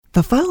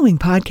The following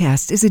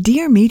podcast is a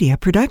Dear Media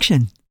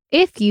production.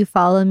 If you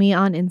follow me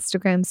on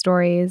Instagram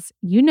stories,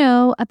 you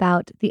know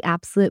about the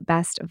absolute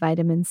best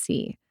vitamin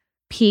C,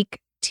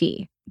 Peak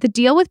Tea. The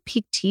deal with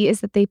Peak Tea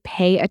is that they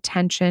pay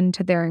attention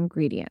to their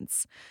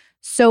ingredients.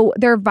 So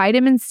their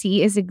vitamin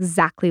C is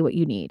exactly what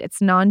you need.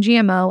 It's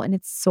non-GMO and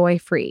it's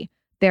soy-free.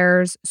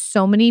 There's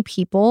so many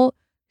people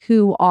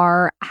who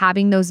are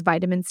having those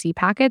vitamin C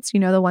packets, you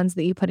know, the ones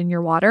that you put in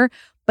your water,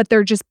 but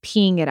they're just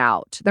peeing it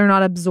out. They're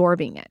not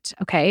absorbing it,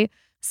 okay?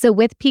 So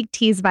with Peak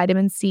Tea's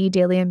vitamin C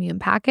daily immune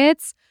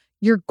packets,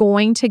 you're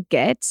going to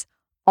get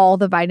all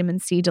the vitamin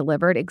C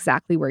delivered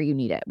exactly where you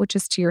need it, which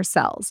is to your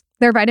cells.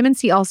 Their vitamin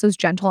C also is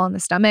gentle on the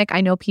stomach.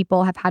 I know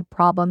people have had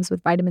problems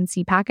with vitamin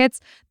C packets.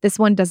 This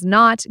one does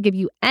not give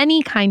you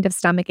any kind of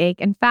stomach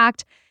ache. In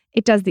fact,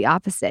 it does the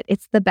opposite.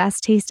 It's the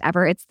best taste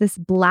ever. It's this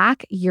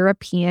black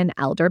European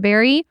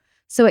elderberry,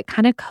 so it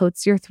kind of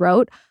coats your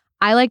throat.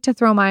 I like to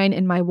throw mine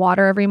in my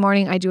water every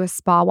morning. I do a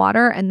spa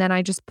water, and then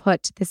I just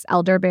put this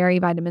elderberry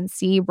vitamin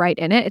C right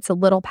in it. It's a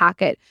little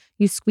packet.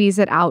 You squeeze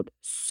it out,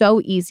 so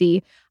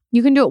easy.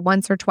 You can do it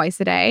once or twice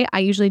a day. I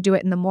usually do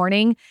it in the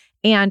morning,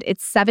 and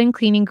it's 7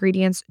 clean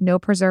ingredients, no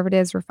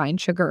preservatives,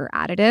 refined sugar, or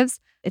additives.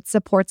 It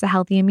supports a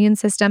healthy immune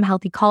system,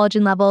 healthy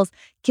collagen levels,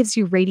 gives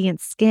you radiant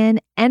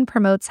skin, and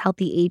promotes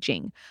healthy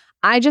aging.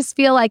 I just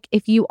feel like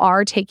if you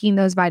are taking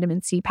those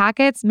vitamin C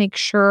packets, make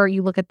sure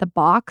you look at the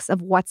box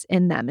of what's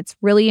in them. It's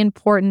really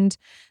important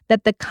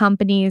that the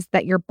companies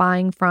that you're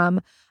buying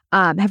from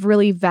have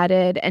really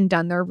vetted and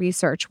done their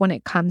research when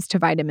it comes to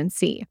vitamin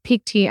C.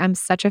 Peak Tea, I'm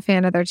such a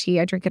fan of their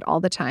tea. I drink it all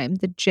the time.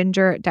 The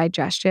ginger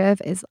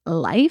digestive is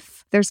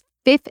life. There's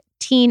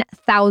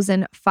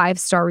 15,000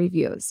 5-star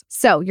reviews.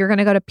 So you're going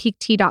to go to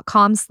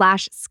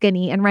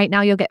peaktea.com/skinny. And right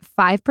now you'll get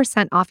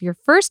 5% off your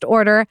first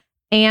order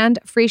and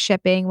free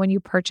shipping when you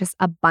purchase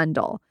a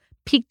bundle.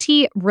 Peak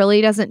Tea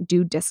really doesn't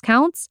do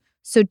discounts,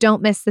 so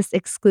don't miss this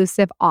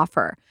exclusive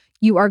offer.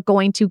 You are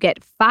going to get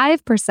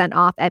 5%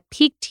 off at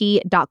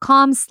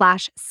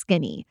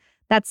peaktea.com/skinny.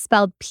 That's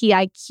spelled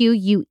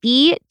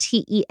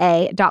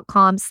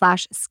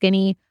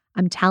PIQUETEA.com/skinny.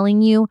 I'm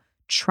telling you,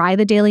 try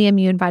the Daily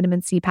Immune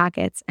Vitamin C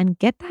packets and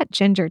get that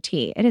ginger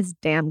tea. It is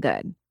damn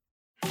good.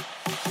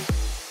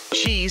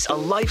 She's a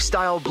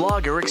lifestyle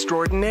blogger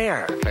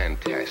extraordinaire.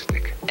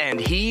 Fantastic. And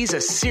he's a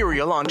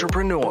serial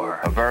entrepreneur.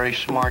 A very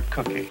smart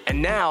cookie.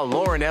 And now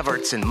Lauren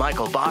Everts and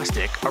Michael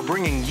Bosstick are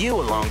bringing you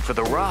along for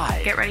the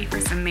ride. Get ready for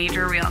some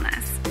major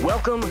realness.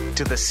 Welcome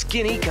to the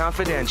Skinny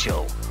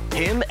Confidential.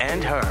 Him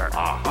and her.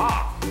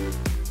 Aha!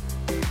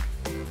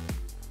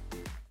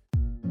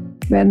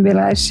 When will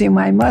I see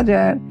my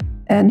mother?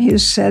 And he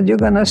said, you're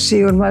going to see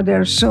your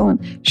mother soon.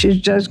 She's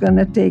just going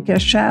to take a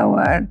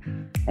shower.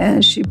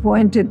 And she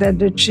pointed at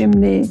the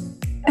chimney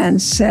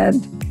and said,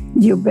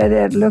 you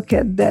better look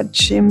at that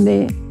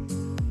chimney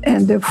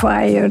and the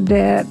fire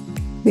there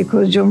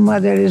because your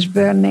mother is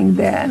burning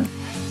there.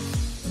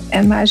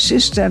 And my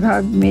sister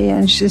hugged me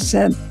and she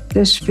said,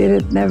 the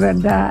spirit never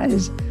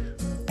dies.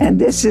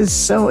 And this is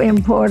so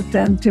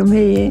important to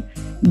me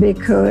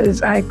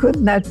because I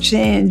could not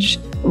change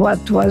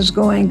what was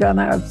going on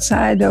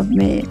outside of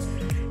me.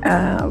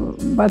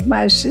 But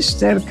my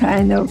sister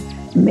kind of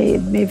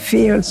made me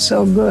feel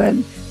so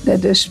good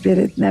that the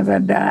spirit never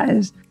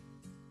dies.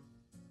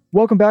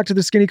 Welcome back to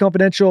the Skinny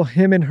Confidential,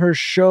 Him and Her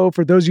show.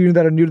 For those of you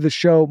that are new to the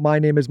show, my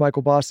name is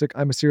Michael Bosstick.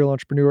 I'm a serial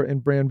entrepreneur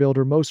and brand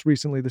builder, most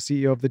recently the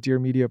CEO of the Dear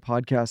Media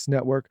Podcast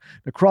Network.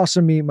 Across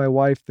from me, my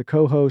wife, the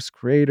co-host,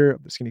 creator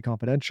of the Skinny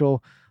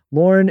Confidential,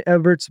 Lauren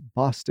Everts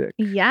Bosstick.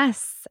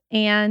 Yes.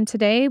 And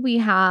today we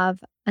have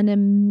an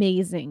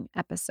amazing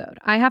episode.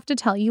 I have to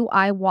tell you,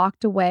 I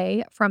walked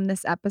away from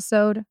this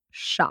episode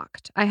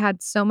shocked. I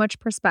had so much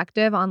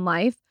perspective on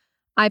life.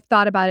 I've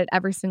thought about it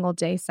every single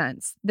day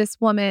since.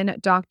 This woman,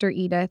 Dr.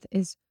 Edith,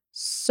 is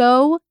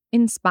so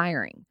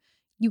inspiring.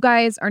 You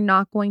guys are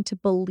not going to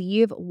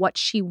believe what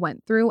she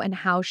went through and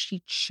how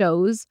she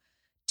chose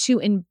to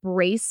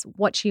embrace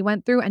what she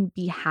went through and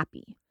be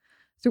happy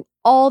through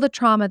all the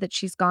trauma that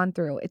she's gone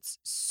through. It's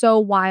so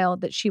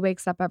wild that she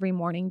wakes up every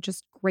morning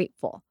just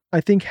grateful. I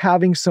think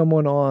having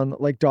someone on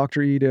like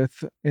Dr.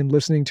 Edith and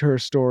listening to her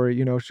story,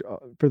 you know,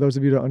 for those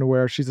of you that are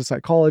unaware, she's a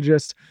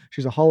psychologist,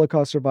 she's a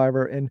Holocaust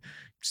survivor, and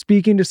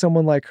speaking to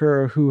someone like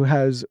her who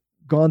has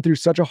gone through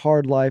such a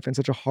hard life and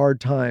such a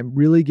hard time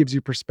really gives you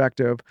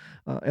perspective.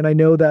 And I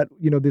know that,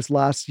 you know, this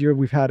last year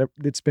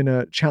it's been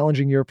a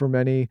challenging year for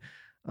many,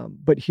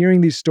 but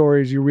hearing these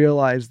stories, you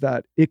realize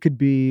that it could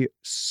be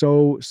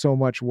so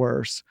much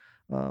worse.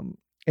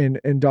 And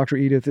Dr.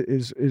 Edith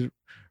is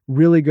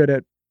really good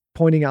at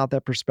pointing out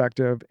that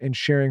perspective and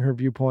sharing her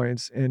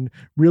viewpoints and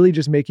really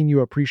just making you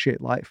appreciate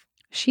life.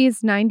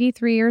 She's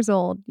 93 years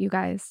old, you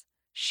guys.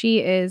 She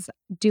is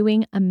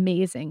doing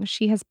amazing.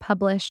 She has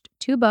published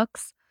 2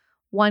 books,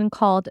 one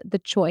called The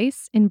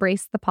Choice,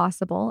 Embrace the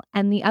Possible,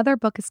 and the other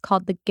book is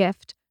called The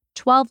Gift,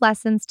 12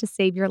 Lessons to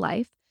Save Your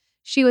Life.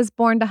 She was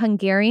born to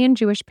Hungarian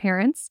Jewish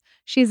parents.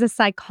 She's a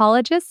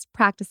psychologist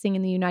practicing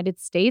in the United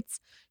States.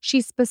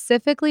 She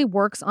specifically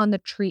works on the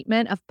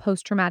treatment of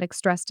post-traumatic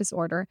stress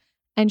disorder,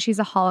 and she's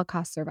a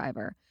Holocaust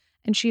survivor.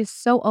 And she is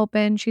so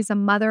open. She's a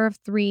mother of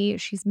 3.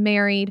 She's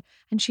married,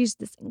 and she's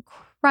this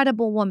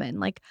incredible woman.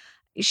 Like,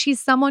 she's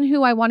someone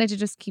who I wanted to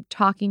just keep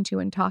talking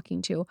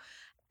to.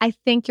 I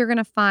think you're going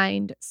to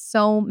find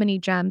so many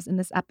gems in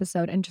this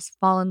episode and just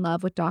fall in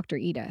love with Dr.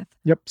 Edith.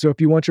 Yep. So if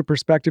you want your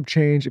perspective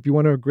change, if you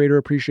want a greater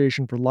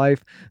appreciation for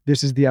life,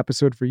 this is the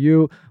episode for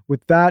you.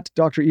 With that,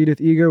 Dr. Edith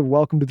Eger,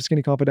 welcome to the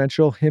Skinny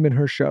Confidential, Him and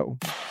Her show.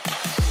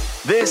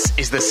 This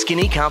is the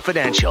Skinny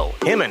Confidential,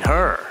 Him and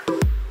Her.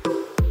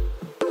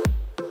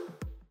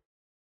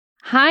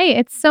 Hi,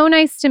 it's so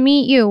nice to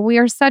meet you. We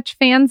are such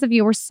fans of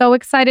you. We're so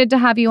excited to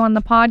have you on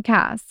the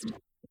podcast.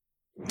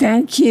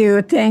 Thank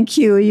you. Thank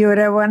you. You're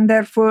a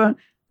wonderful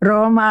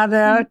role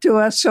model to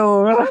us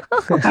all,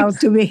 how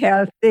to be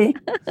healthy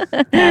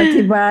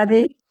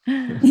body.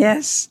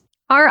 Yes.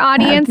 Our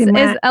audience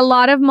is a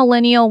lot of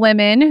millennial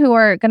women who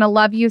are going to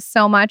love you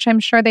so much. I'm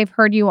sure they've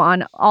heard you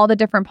on all the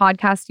different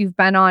podcasts you've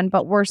been on,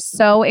 but we're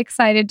so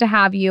excited to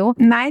have you.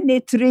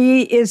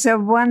 93 is a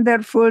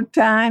wonderful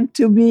time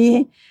to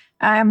be.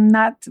 I'm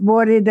not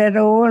worried at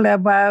all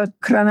about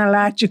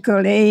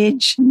chronological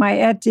age, my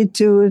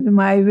attitude,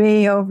 my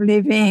way of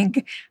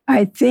living.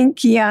 I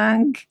think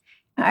young.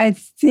 I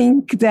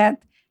think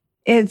that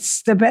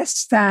it's the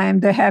best time,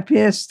 the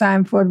happiest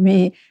time for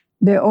me.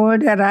 The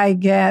older I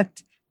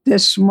get, the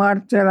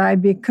smarter I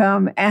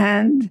become.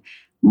 And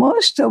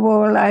most of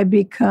all, I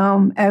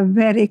become a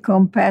very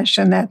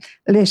compassionate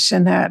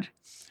listener.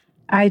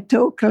 I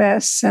talk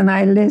less and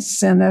I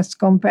listen as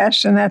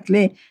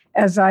compassionately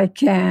as I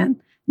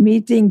can,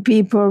 meeting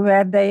people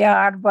where they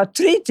are, but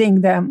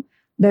treating them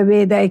the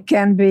way they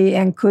can be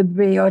and could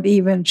be or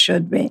even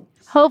should be.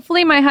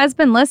 Hopefully my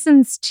husband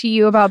listens to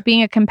you about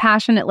being a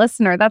compassionate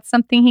listener. That's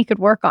something he could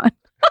work on.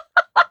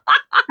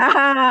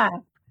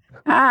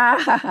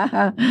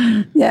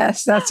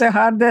 Yes, that's the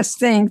hardest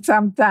thing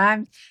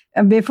sometimes.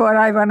 And before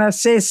I want to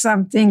say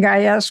something,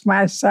 I ask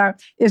myself,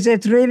 is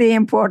it really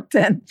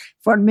important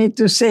for me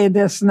to say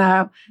this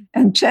now?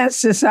 And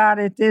chances are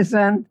it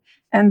isn't.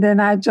 And then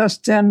I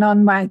just turn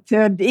on my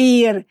third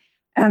ear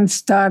and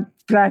start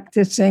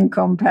practicing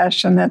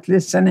compassionate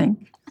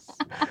listening.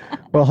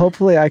 Well,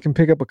 hopefully I can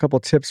pick up a couple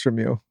tips from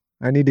you.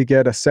 I need to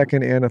get a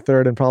second and a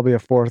third and probably a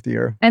fourth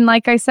ear. And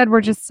like I said,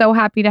 we're just so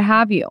happy to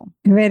have you.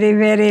 Very,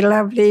 very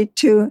lovely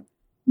to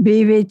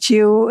be with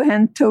you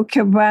and talk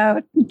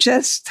about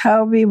just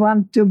how we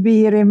want to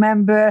be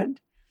remembered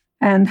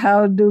and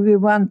how do we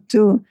want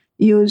to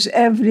use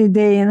every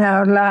day in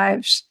our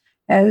lives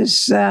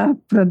as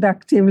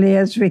productively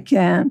as we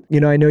can. You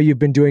know, I know you've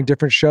been doing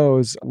different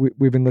shows.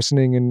 We've been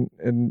listening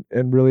and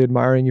really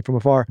admiring you from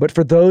afar. But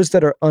for those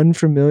that are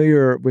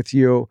unfamiliar with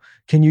you,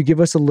 can you give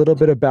us a little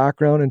bit of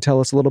background and tell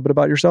us a little bit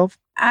about yourself?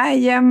 I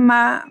am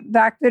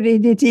Dr.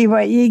 Edith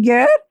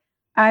Eger.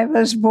 I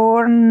was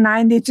born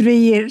 93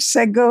 years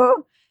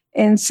ago.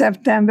 In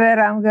September,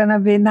 I'm going to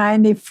be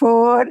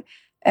 94.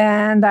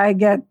 And I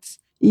get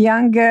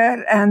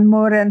younger and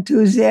more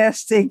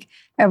enthusiastic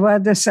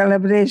about the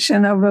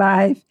celebration of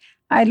life.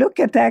 I look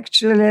at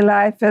actually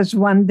life as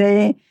one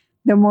day.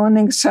 The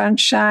morning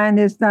sunshine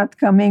is not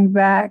coming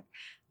back.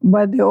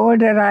 But the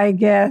older I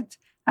get,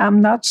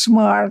 I'm not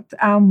smart,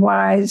 I'm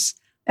wise.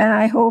 And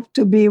I hope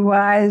to be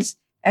wise,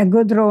 a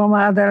good role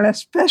model,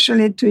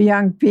 especially to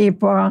young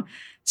people,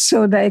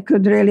 so they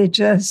could really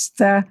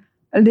just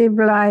live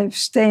life,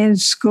 stay in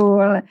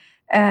school,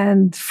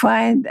 and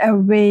find a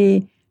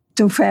way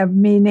to have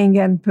meaning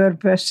and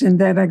purpose in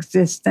their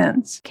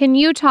existence. Can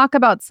you talk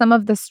about some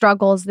of the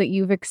struggles that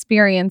you've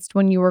experienced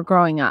when you were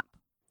growing up?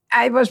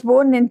 I was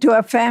born into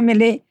a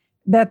family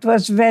that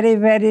was very,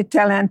 very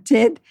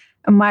talented.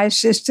 My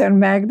sister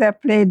Magda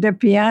played the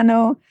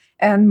piano,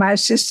 and my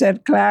sister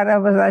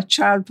Clara was a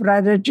child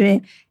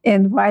prodigy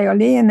in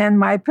violin, and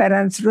my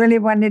parents really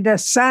wanted a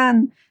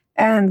son.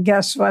 And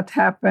guess what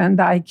happened?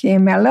 I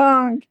came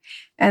along,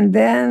 and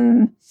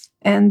then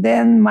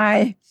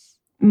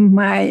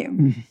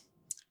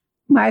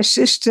my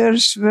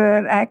sisters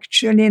were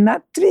actually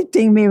not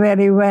treating me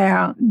very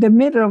well. The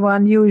middle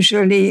one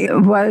usually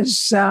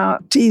was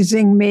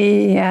teasing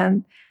me.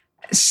 And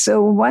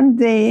so one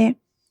day,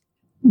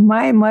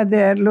 my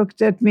mother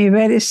looked at me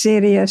very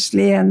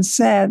seriously and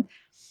said,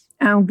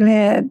 I'm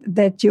glad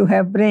that you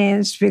have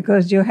brains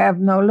because you have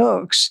no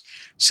looks.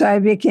 So I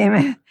became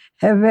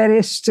a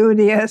very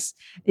studious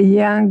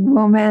young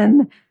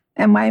woman.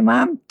 And my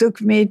mom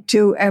took me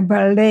to a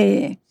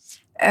ballet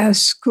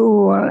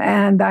school,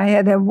 and I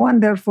had a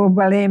wonderful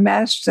ballet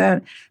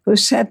master who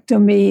said to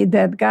me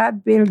that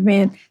God built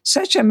me in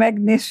such a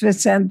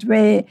magnificent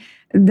way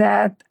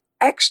that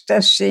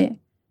ecstasy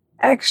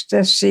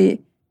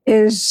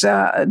is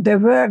the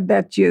word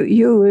that you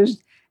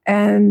used.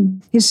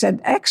 And he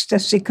said,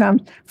 ecstasy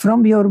comes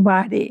from your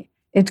body.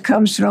 It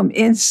comes from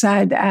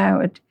inside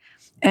out.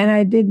 And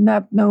I did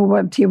not know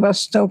what he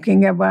was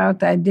talking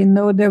about. I didn't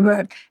know the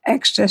word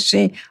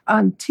ecstasy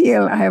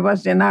until I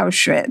was in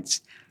Auschwitz.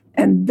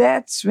 And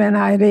that's when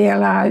I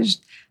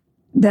realized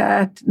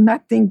that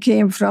nothing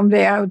came from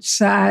the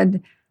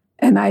outside,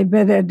 and I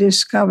better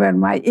discover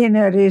my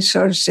inner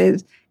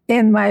resources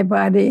in my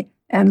body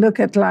and look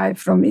at life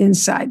from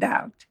inside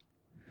out.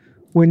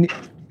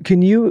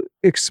 Can you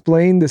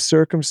explain the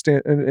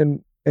circumstance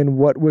and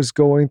what was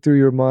going through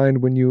your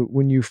mind when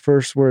you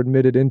first were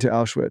admitted into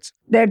Auschwitz?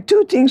 There are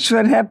two things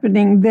were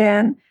happening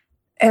then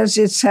as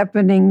it's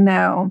happening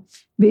now.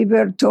 We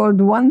were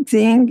told one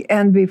thing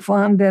and we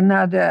found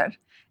another,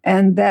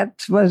 and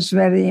that was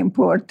very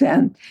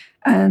important.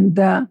 And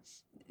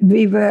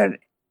we were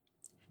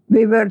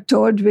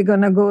told we're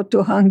going to go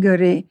to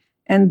Hungary,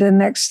 and the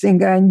next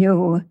thing I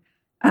knew,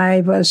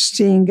 I was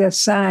seeing a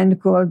sign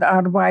called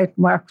Arbeit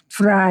macht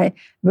frei,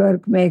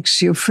 work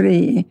makes you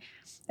free.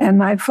 And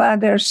my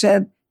father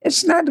said,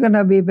 it's not going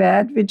to be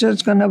bad. We're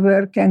just going to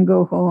work and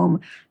go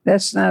home.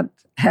 That's not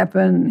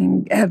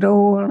happening at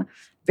all,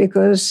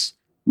 because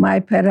my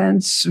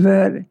parents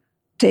were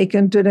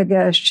taken to the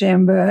gas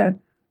chamber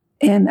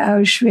in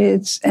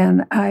Auschwitz,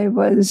 and I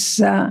was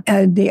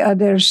at the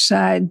other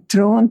side,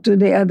 thrown to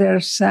the other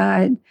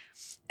side,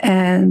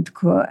 and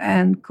called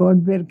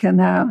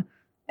Birkenau.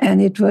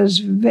 And it was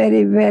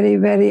very, very,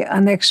 very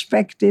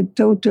unexpected,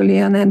 totally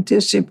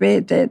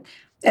unanticipated,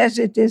 as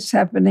it is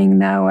happening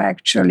now,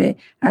 actually.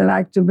 I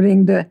like to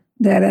bring the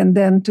there and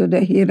then to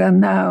the here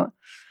and now.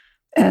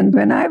 And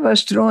when I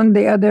was thrown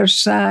the other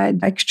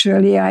side,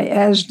 actually, I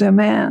asked the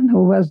man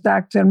who was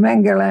Dr.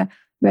 Mengele,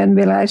 when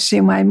will I see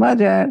my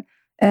mother?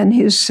 And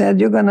he said,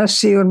 you're going to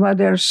see your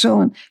mother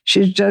soon.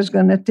 She's just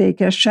going to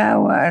take a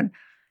shower.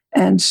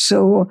 And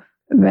so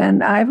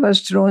when I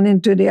was thrown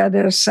into the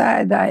other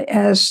side, I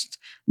asked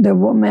the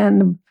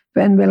woman,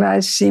 when will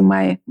I see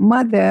my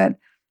mother?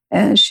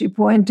 And she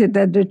pointed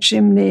at the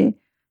chimney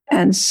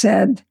and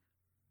said,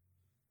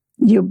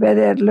 you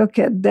better look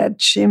at that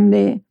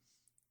chimney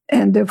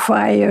and the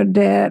fire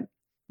there,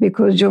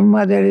 because your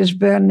mother is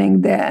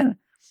burning there.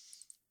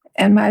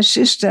 And my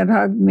sister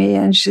hugged me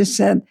and she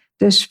said,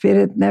 the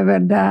spirit never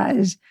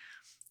dies.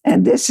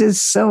 And this is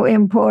so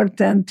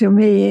important to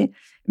me,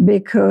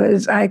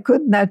 because I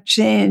could not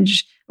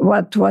change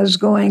what was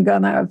going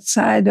on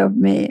outside of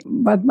me.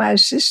 But my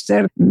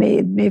sister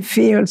made me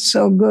feel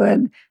so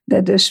good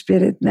that the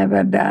spirit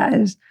never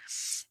dies.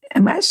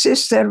 And my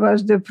sister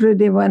was the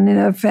pretty one in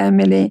her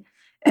family.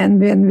 And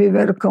when we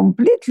were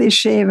completely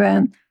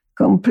shaven,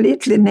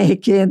 completely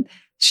naked,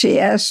 she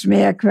asked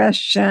me a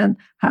question,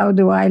 how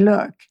do I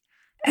look?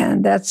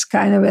 And that's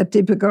kind of a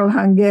typical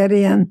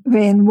Hungarian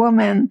vain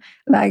woman,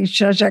 like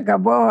Zsa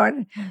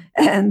Gabor.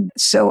 And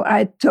so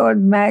I told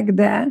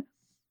Magda,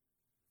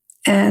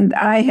 and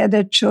I had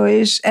a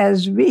choice,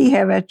 as we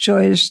have a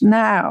choice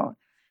now,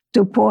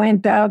 to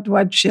point out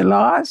what she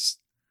lost,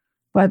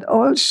 but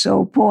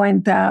also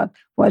point out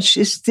what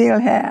she still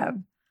has.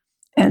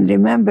 And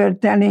remember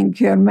telling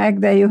her,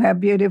 Magda, you have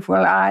beautiful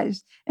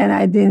eyes, and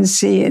I didn't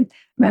see it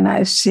when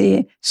I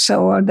saw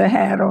all the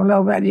hair all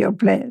over your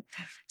plate.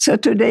 So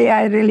today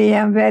I really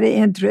am very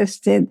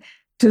interested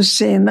to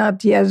say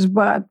not yes,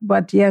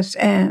 but yes,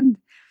 and.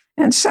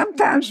 And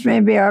sometimes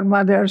maybe our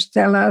mothers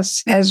tell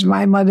us, as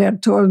my mother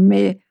told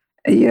me,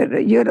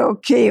 you're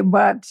okay,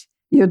 but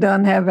you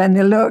don't have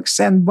any looks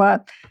and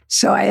but.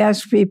 So I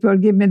ask people,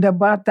 give me the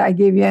but, I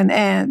give you an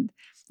and.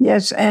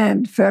 Yes,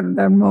 and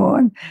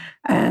furthermore.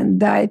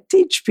 And I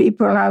teach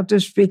people how to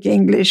speak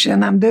English,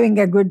 and I'm doing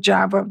a good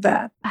job of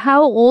that.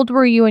 How old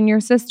were you and your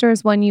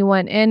sisters when you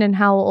went in, and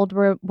how old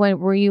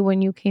were you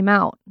when you came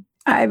out?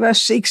 I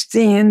was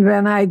 16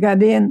 when I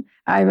got in.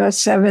 I was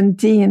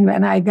 17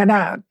 when I got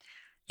out.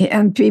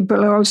 And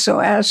people also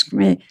ask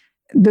me,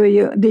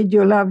 did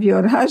you love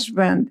your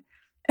husband?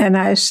 And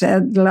I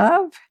said,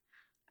 love?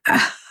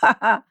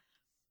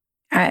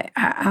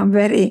 I'm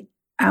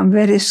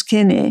very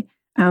skinny.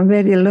 I'm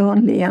very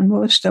lonely. And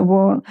most of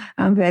all,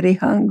 I'm very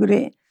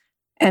hungry.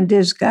 And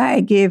this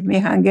guy gave me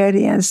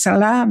Hungarian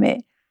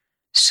salami.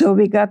 So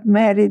we got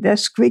married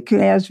as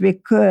quickly as we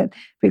could,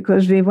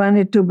 because we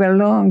wanted to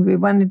belong. We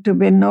wanted to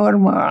be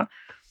normal.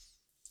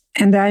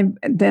 And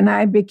then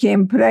I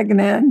became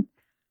pregnant.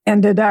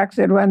 And the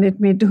doctor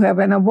wanted me to have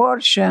an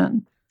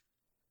abortion.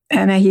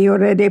 And he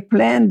already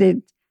planned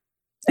it.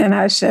 And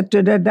I said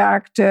to the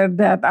doctor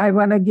that I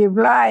want to give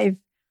life.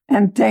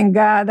 And thank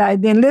God I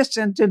didn't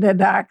listen to the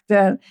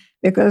doctor,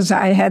 because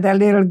I had a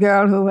little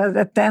girl who was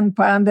a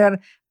 10-pounder,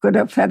 could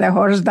have had a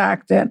horse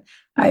doctor.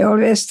 I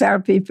always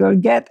tell people,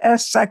 get a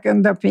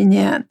second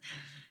opinion.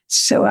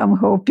 So I'm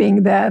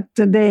hoping that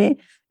today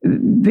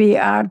we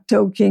are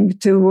talking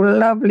to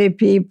lovely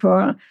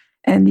people,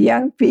 and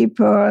young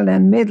people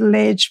and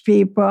middle-aged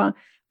people.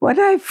 What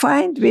I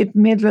find with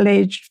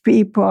middle-aged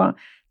people,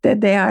 that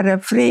they are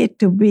afraid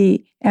to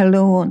be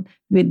alone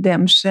with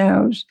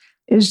themselves.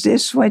 Is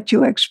this what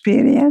you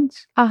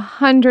experience?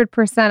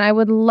 100%. I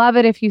would love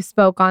it if you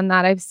spoke on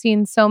that. I've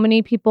seen so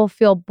many people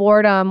feel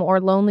boredom or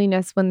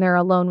loneliness when they're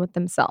alone with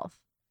themselves.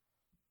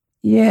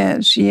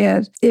 Yes.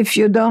 If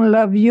you don't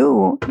love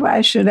you,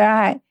 why should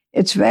I?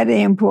 It's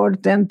very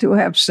important to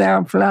have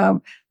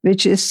self-love,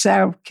 which is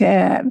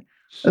self-care.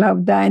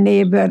 Love thy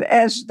neighbor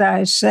as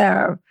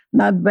thyself,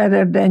 not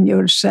better than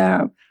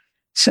yourself.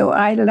 So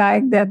I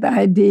like that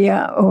idea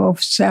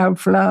of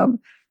self-love,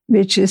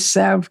 which is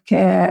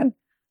self-care.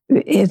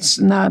 It's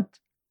not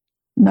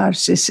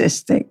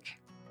narcissistic.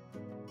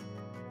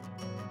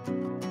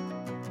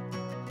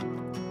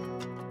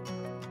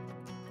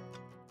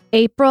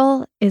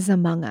 April is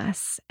among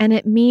us, and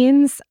it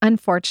means,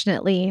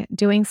 unfortunately,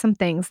 doing some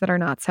things that are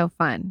not so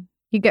fun.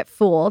 You get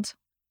fooled.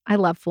 I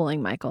love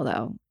fooling Michael,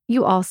 though.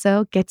 You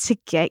also get to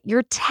get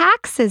your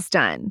taxes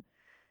done.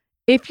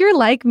 If you're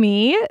like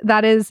me,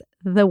 that is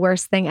the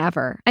worst thing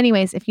ever.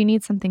 Anyways, if you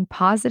need something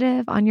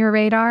positive on your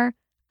radar,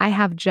 I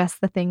have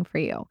just the thing for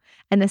you.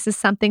 And this is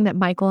something that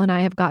Michael and I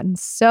have gotten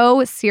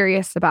so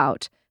serious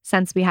about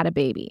since we had a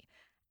baby.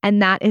 And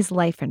that is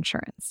life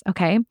insurance,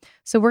 okay?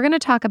 So we're going to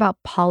talk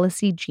about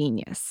Policy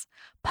Genius.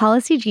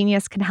 Policy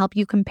Genius can help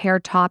you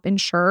compare top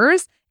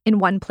insurers in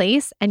one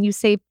place, and you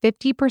save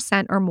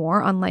 50% or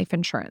more on life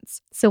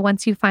insurance. So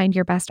once you find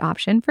your best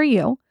option for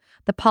you,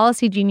 the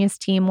Policy Genius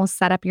team will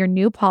set up your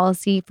new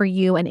policy for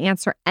you and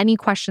answer any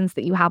questions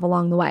that you have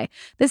along the way.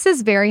 This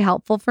is very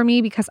helpful for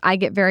me because I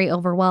get very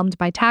overwhelmed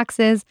by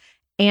taxes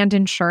and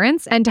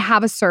insurance, and to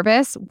have a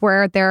service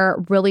where they're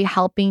really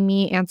helping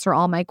me answer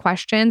all my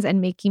questions and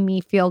making me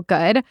feel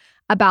good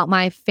about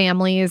my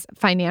family's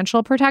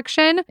financial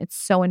protection, it's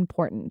so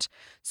important.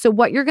 So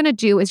what you're going to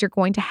do is you're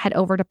going to head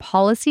over to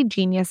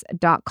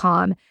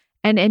policygenius.com,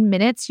 and in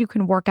minutes you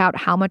can work out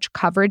how much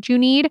coverage you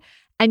need,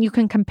 and you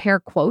can compare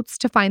quotes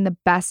to find the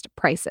best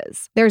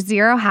prices. There's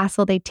zero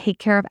hassle. They take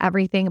care of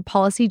everything.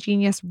 Policy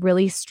Genius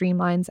really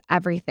streamlines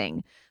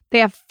everything. They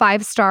have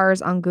 5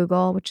 stars on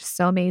Google, which is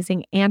so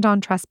amazing, and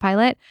on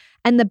Trustpilot.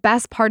 And the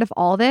best part of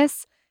all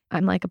this,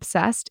 I'm like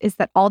obsessed, is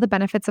that all the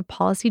benefits of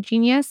Policy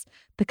Genius,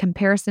 the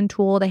comparison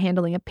tool, the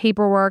handling of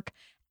paperwork,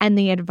 and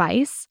the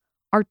advice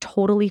are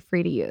totally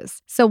free to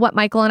use. So what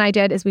Michael and I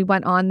did is we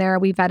went on there,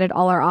 we vetted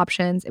all our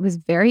options. It was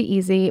very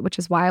easy, which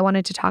is why I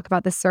wanted to talk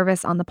about this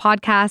service on the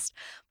podcast.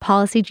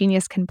 Policy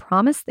Genius can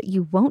promise that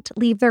you won't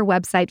leave their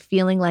website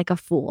feeling like a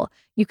fool.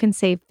 You can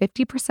save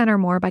 50% or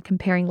more by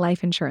comparing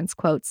life insurance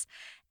quotes.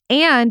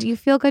 And you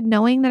feel good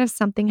knowing that if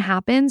something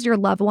happens, your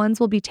loved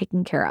ones will be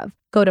taken care of.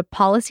 Go to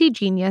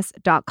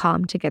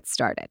policygenius.com to get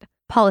started.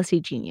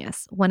 Policy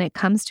Genius. When it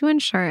comes to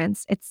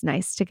insurance, it's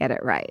nice to get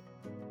it right.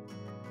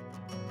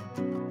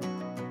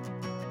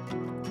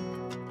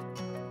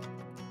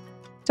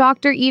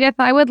 Dr. Edith,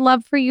 I would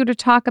love for you to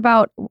talk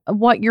about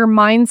what your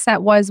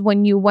mindset was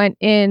when you went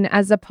in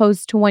as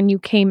opposed to when you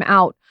came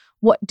out.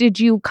 What did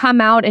you come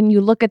out and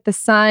you look at the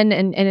sun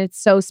and it's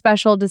so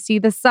special to see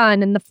the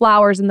sun and the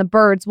flowers and the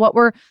birds? What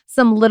were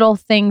some little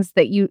things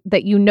that you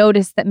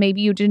noticed that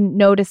maybe you didn't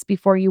notice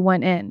before you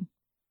went in?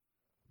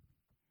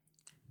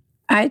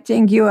 I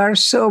think you are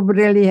so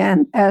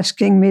brilliant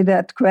asking me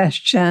that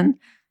question,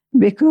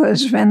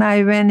 because when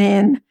I went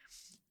in,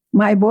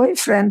 my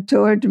boyfriend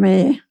told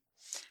me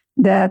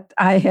that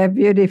I have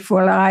beautiful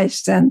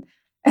eyes and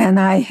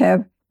I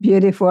have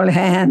beautiful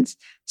hands.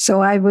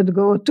 So I would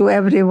go to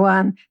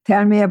everyone,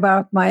 tell me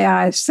about my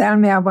eyes, tell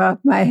me about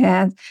my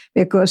hands,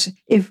 because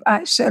if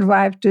I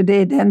survive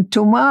today, then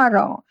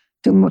tomorrow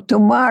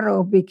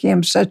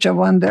became such a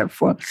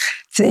wonderful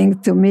thing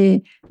to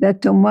me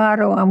that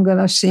tomorrow I'm going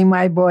to see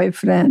my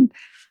boyfriend.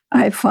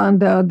 I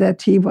found out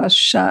that he was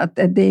shot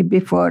a day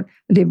before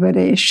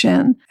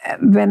liberation.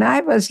 When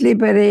I was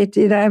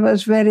liberated, I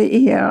was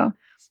very ill.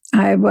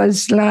 I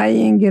was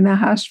lying in a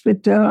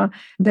hospital.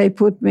 They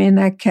put me in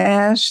a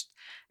cast.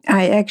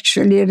 I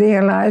actually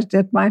realized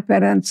that my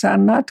parents are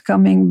not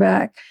coming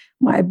back.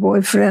 My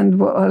boyfriend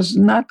was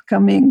not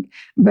coming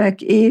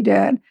back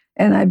either.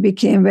 And I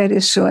became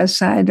very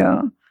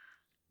suicidal,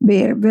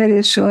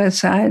 very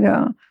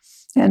suicidal.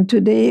 And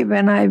today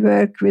when I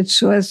work with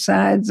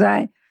suicides,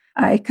 I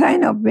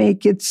kind of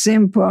make it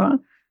simple.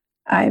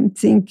 I'm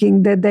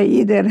thinking that they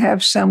either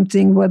have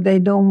something what they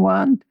don't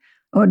want,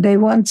 or they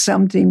want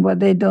something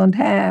what they don't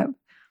have.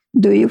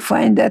 Do you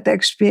find that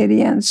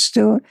experience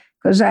too?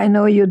 Because I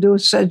know you do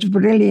such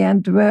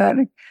brilliant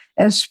work,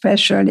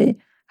 especially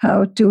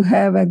how to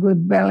have a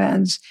good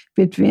balance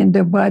between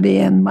the body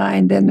and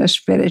mind and the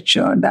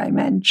spiritual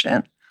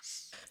dimension.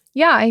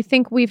 Yeah, I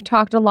think we've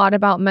talked a lot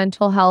about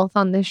mental health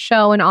on this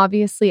show, and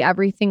obviously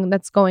everything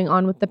that's going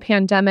on with the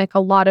pandemic, a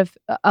lot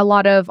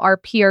of our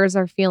peers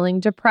are feeling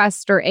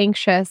depressed or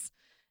anxious.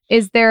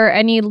 Is there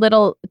any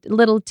little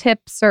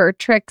tips or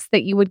tricks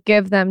that you would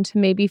give them to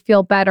maybe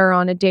feel better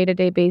on a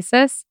day-to-day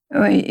basis?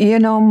 You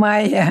know,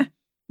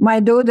 my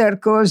daughter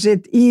calls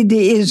it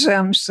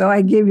EDism, so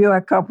I give you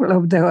a couple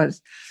of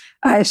those.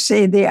 I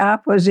say the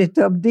opposite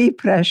of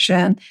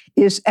depression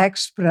is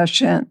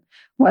expression.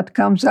 What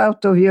comes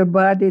out of your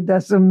body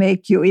doesn't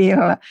make you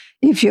ill.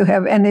 If you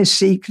have any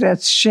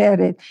secrets,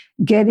 share it.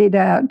 Get it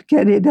out.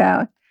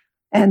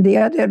 And the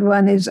other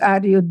one is,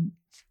 are you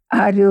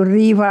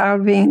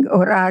revolving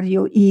or are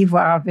you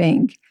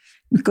evolving?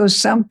 Because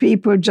some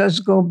people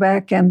just go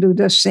back and do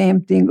the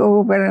same thing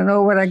over and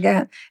over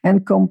again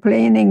and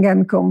complaining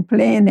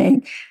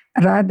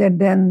rather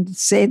than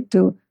say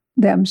to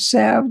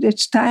themselves,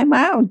 it's time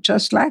out,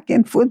 just like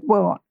in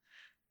football.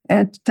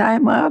 It's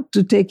time out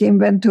to take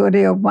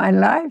inventory of my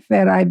life,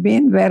 where I've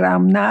been, where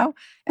I'm now,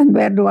 and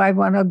where do I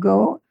want to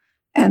go,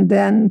 and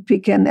then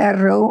pick an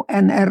arrow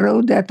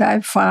that I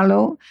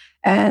follow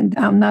and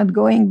I'm not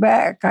going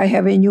back. I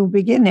have a new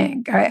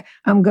beginning.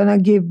 I'm going to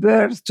give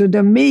birth to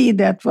the me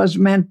that was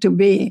meant to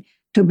be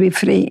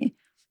free.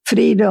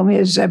 Freedom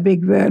is a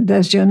big word,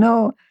 as you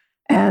know.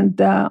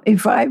 And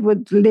if I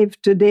would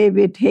live today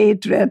with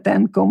hatred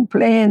and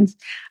complaints,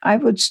 I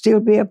would still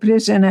be a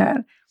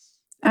prisoner.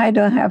 I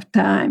don't have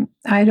time.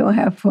 I don't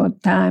have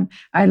time.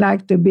 I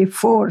like to be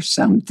for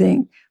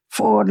something,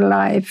 for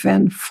life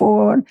and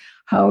for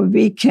how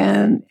we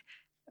can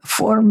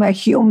form a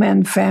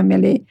human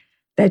family,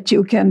 that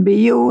you can be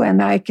you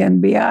and I can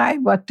be I,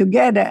 but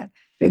together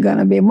we're going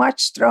to be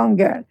much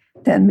stronger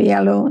than me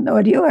alone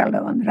or you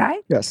alone,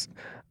 right? Yes.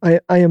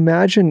 I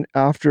imagine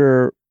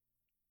after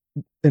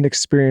an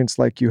experience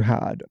like you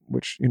had,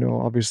 which,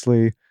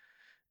 obviously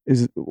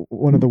is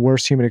one of the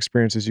worst human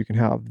experiences you can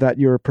have, that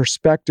your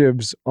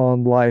perspectives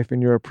on life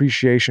and your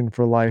appreciation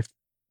for life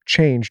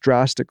changed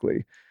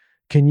drastically.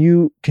 Can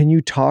you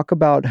talk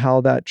about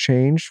how that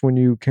changed when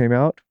you came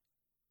out?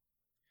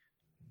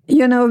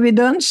 We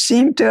don't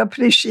seem to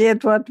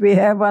appreciate what we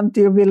have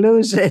until we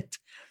lose it.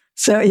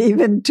 So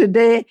even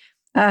today,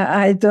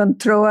 I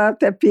don't throw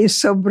out a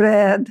piece of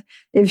bread.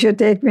 If you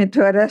take me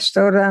to a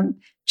restaurant,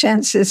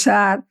 chances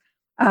are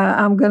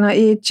I'm going to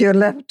eat your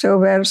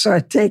leftovers, so I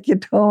take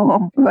it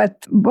home.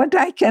 But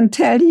I can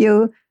tell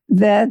you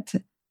that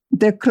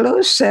the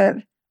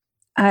closer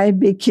I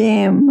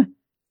became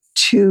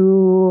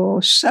to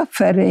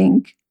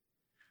suffering,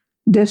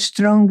 the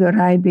stronger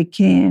I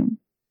became.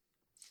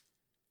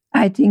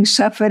 I think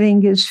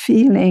suffering is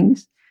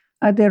feelings.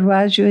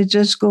 Otherwise, you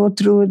just go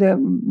through the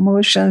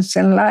motions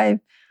in life.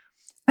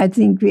 I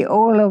think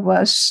all of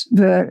us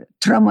were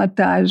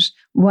traumatized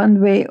one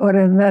way or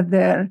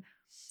another.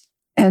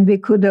 And we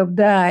could have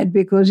died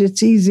because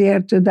it's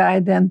easier to die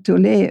than to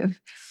live.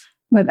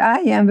 But I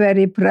am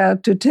very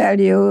proud to tell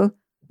you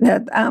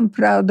that I'm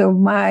proud of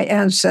my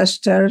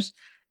ancestors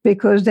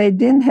because they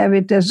didn't have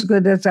it as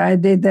good as I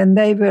did. And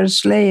they were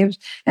slaves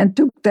and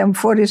took them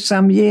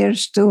 40-some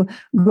years to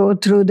go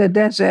through the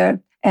desert,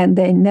 and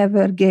they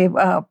never gave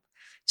up.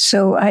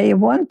 So I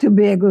want to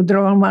be a good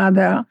role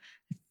model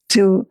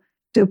to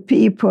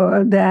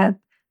people that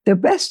the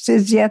best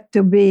is yet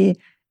to be,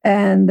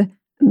 and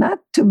not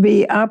to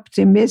be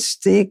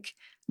optimistic,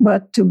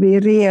 but to be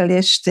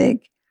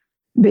realistic,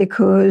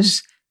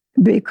 because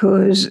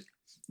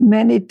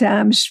many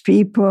times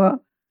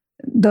people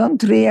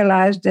don't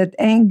realize that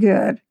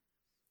anger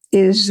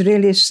is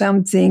really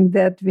something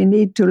that we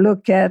need to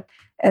look at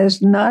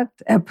as not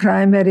a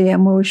primary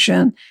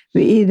emotion.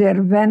 We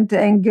either vent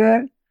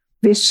anger,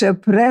 we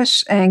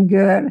suppress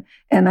anger,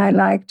 and I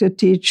like to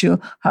teach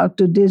you how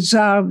to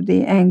dissolve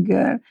the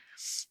anger.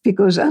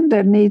 Because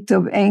underneath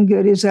of anger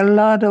is a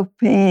lot of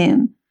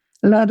pain,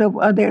 a lot of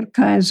other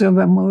kinds of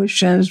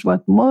emotions,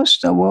 but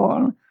most of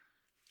all,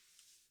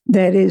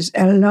 there is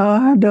a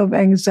lot of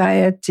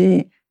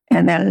anxiety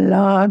and a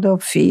lot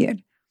of fear.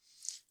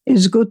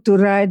 It's good to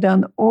write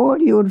down all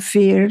your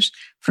fears,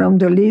 from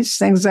the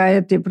least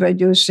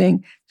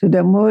anxiety-producing to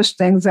the most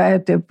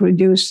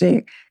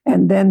anxiety-producing,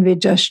 and then we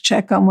just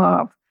check them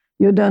off.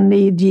 You don't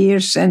need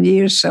years and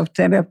years of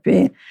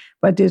therapy,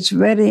 but it's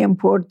very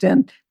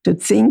important to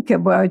think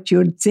about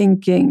your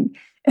thinking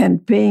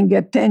and paying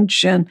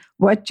attention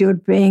what you're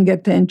paying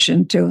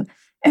attention to.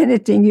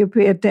 Anything you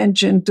pay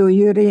attention to,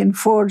 you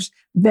reinforce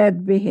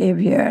that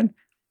behavior.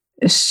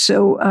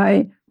 So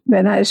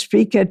when I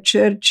speak at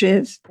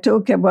churches,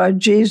 talk about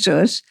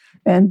Jesus,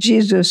 and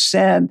Jesus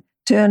said,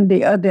 turn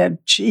the other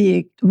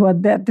cheek.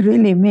 What that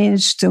really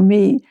means to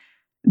me,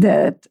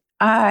 that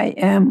I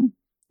am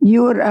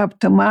your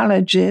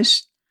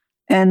ophthalmologist,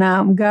 and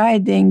I'm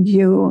guiding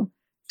you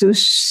to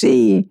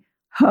see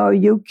how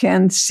you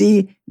can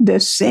see the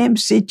same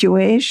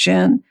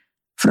situation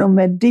from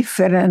a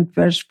different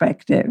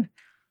perspective.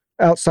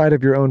 Outside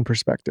of your own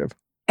perspective.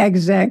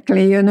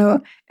 Exactly,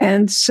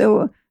 And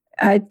so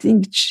I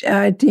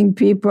think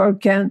people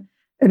can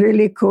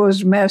really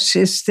cause mass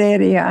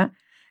hysteria.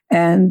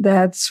 And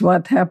that's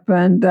what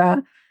happened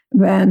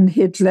when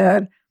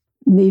Hitler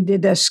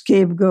needed a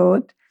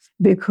scapegoat,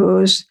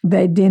 because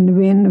they didn't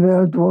win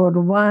World War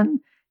I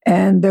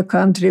and the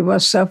country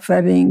was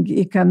suffering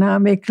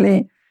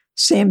economically.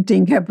 Same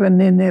thing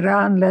happened in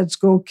Iran. Let's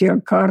go kill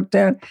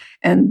Carter.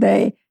 And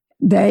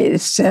they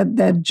said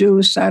that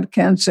Jews are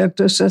cancer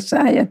to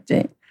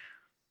society.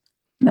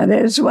 Now,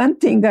 there's one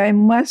thing I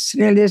must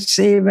really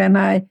say when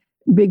I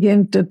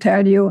begin to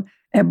tell you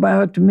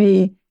about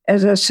me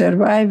as a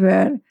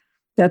survivor,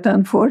 that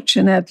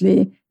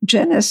unfortunately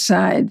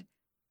genocide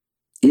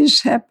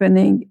is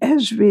happening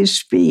as we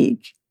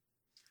speak,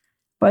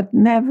 but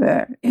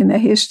never in the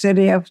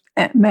history of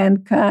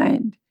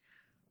mankind.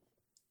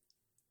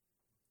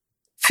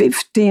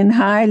 15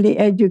 highly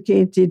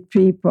educated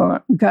people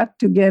got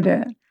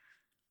together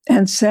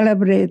and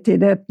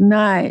celebrated at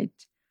night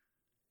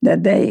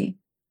that they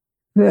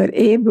were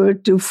able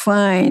to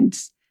find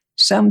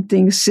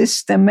something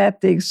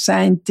systematic,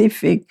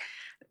 scientific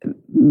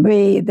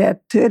way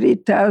that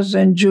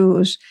 30,000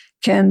 Jews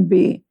can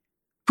be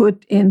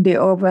put in the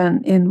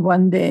oven in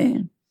one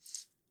day.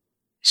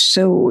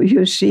 So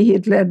you see,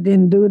 Hitler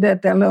didn't do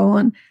that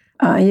alone.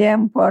 I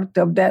am part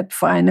of that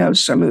final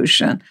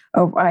solution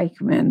of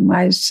Eichmann,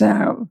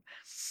 myself.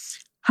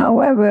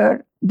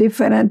 However,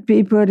 different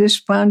people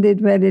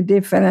responded very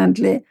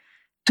differently.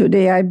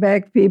 Today, I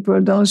beg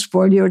people, don't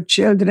spoil your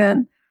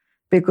children,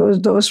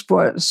 because those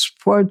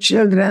spoiled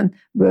children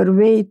were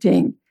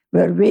waiting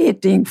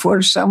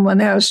for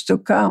someone else to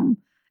come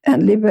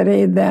and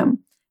liberate them.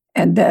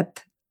 And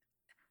that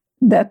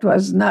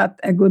was not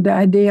a good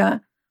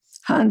idea.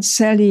 Hans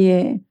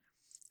Selye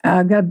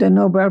got the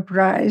Nobel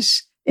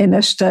Prize in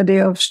a study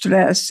of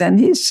stress, and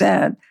he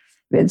said,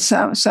 when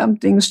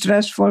something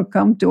stressful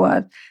come to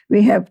us,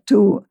 we have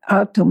two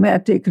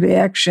automatic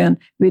reaction,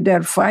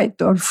 either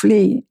fight or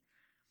flee.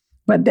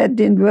 But that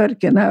didn't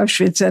work in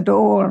Auschwitz at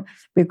all,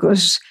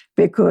 because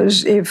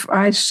if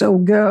I saw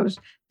girls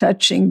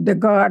touching the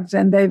guards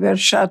and they were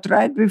shot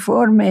right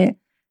before me,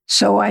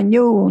 so I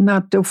knew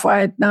not to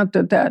fight, not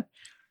to touch.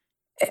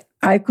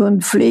 I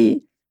couldn't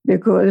flee,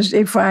 because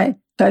if I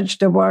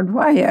touched the barbed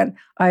wire,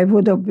 I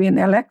would have been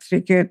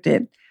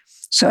electrocuted.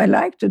 So I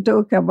like to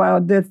talk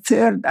about the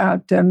third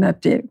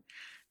alternative,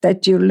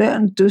 that you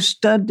learn to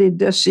study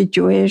the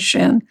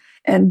situation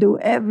and do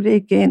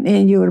everything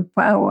in your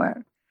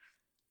power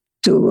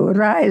to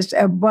rise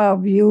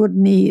above your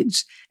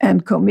needs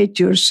and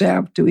commit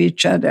yourself to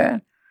each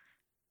other.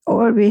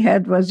 All we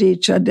had was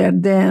each other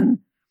then.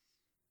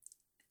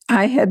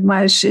 I had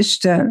my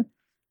sister,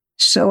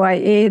 so I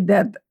ate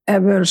that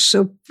ever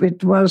soup.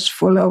 It was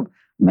full of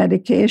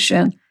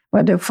medication,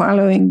 but the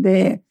following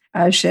day,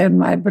 I shared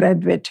my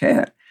bread with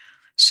her.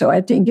 So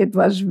I think it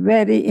was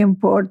very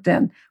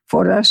important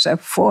for us to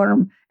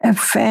form a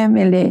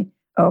family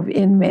of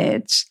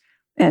inmates.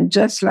 And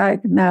just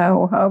like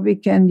now, how we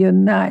can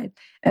unite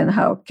and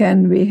how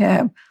can we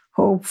have,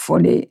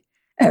 hopefully,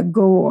 a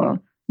goal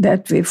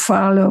that we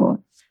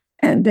follow.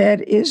 And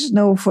there is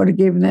no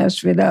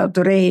forgiveness without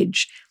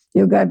rage.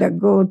 You got to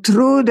go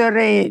through the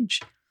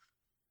rage,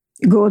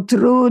 go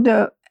through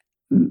the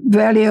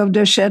valley of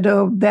the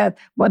shadow of death,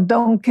 but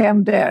don't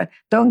camp there.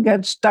 Don't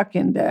get stuck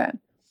in there.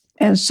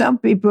 And some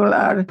people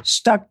are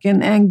stuck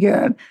in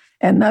anger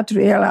and not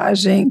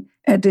realizing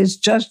it is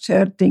just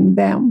hurting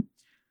them.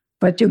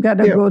 But you got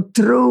to go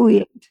through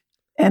it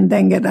and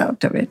then get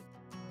out of it.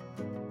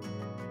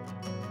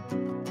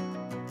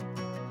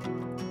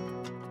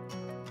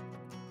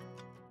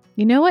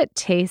 You know what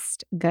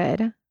tastes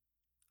good?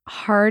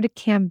 Hard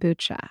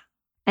kombucha.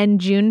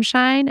 And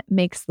Juneshine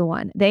makes the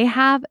one. They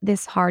have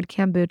this hard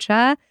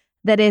kombucha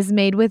that is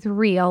made with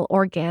real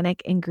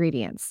organic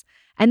ingredients.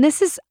 And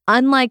this is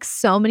unlike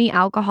so many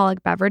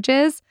alcoholic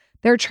beverages.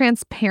 They're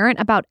transparent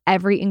about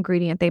every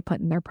ingredient they put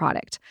in their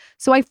product.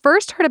 So I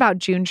first heard about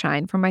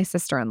Juneshine from my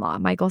sister-in-law,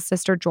 Michael's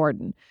sister,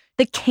 Jordan.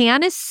 The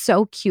can is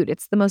so cute.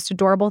 It's the most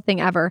adorable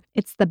thing ever.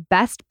 It's the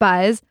best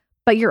buzz,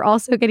 but you're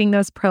also getting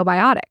those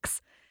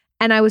probiotics.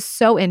 And I was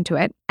so into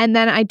it. And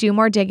then I do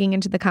more digging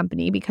into the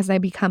company because I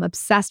become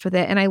obsessed with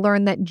it. And I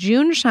learned that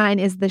Juneshine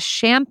is the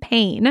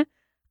champagne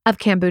of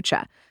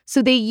kombucha.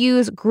 So they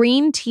use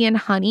green tea and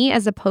honey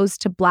as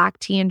opposed to black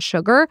tea and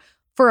sugar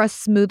for a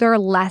smoother,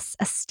 less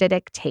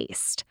acidic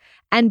taste.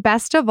 And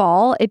best of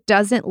all, it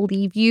doesn't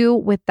leave you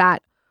with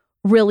that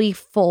really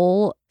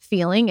full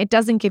feeling. It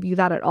doesn't give you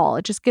that at all.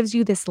 It just gives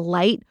you this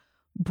light,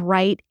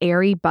 bright,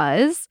 airy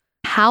buzz.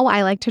 How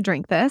I like to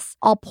drink this,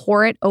 I'll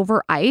pour it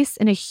over ice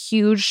in a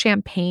huge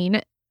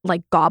champagne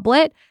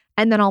goblet,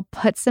 and then I'll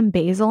put some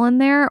basil in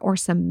there or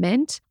some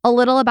mint. A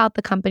little about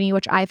the company,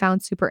 which I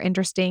found super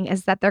interesting,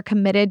 is that they're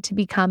committed to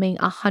becoming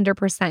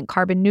 100%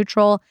 carbon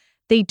neutral.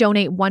 They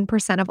donate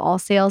 1% of all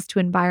sales to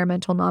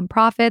environmental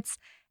nonprofits,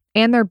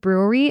 and their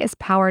brewery is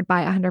powered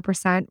by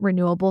 100%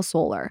 renewable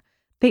solar.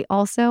 They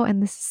also,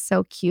 and this is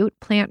so cute,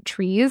 plant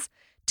trees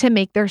to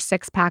make their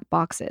 6-pack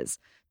boxes.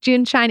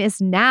 Juneshine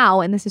is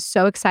now, and this is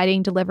so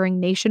exciting,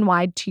 delivering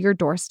nationwide to your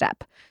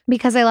doorstep.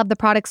 Because I love the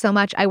product so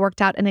much, I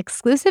worked out an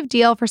exclusive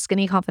deal for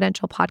Skinny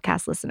Confidential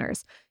podcast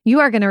listeners. You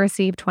are going to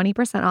receive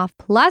 20% off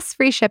plus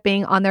free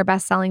shipping on their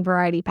best-selling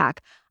variety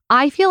pack.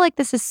 I feel like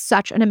this is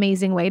such an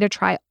amazing way to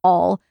try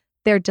all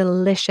their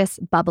delicious,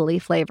 bubbly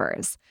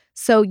flavors.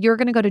 So you're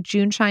going to go to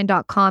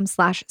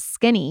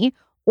juneshine.com/skinny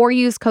or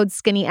use code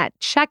SKINNY at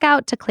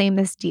checkout to claim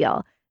this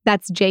deal.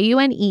 That's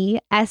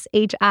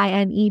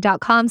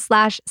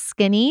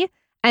JUNESHINE.com/skinny.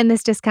 And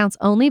this discount's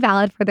only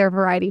valid for their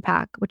variety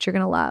pack, which you're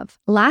going to love.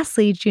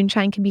 Lastly,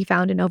 Juneshine can be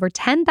found in over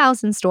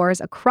 10,000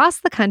 stores across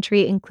the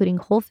country, including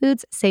Whole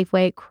Foods,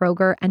 Safeway,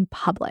 Kroger, and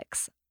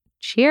Publix.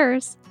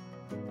 Cheers.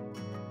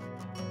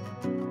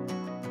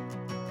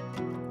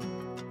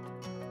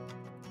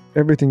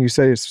 Everything you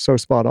say is so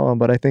spot on,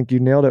 but I think you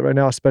nailed it right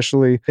now,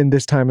 especially in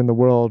this time in the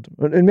world,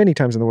 and many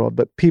times in the world,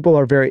 but people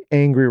are very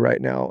angry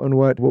right now. And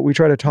what we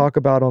try to talk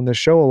about on this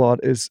show a lot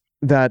is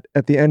that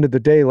at the end of the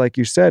day, like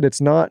you said, it's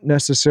not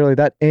necessarily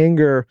that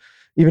anger,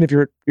 even if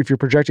you're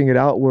projecting it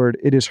outward,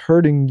 it is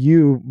hurting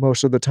you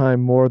most of the time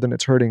more than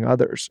it's hurting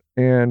others.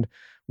 And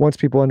once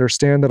people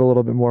understand that a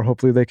little bit more,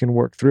 hopefully they can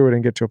work through it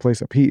and get to a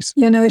place of peace.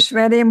 You know, it's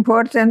very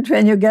important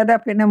when you get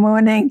up in the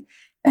morning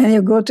and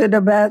you go to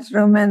the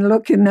bathroom and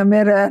look in the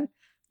mirror,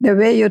 the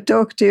way you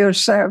talk to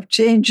yourself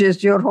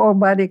changes your whole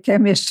body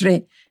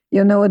chemistry.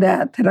 You know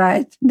that,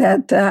 right?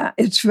 That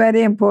it's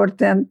very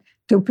important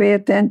to pay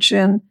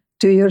attention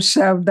to your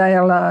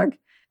self-dialogue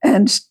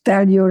and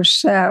tell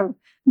yourself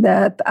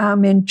that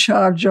I'm in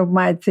charge of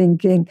my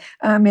thinking,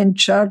 I'm in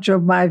charge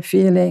of my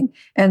feeling,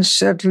 and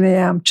certainly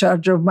I'm in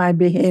charge of my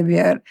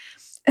behavior.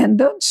 And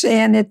don't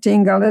say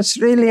anything else. It's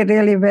really,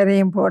 really very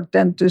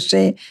important to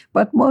say.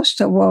 But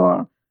most of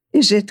all,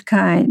 is it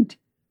kind?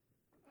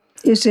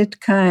 Is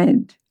it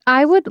kind?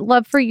 I would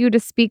love for you to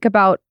speak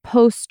about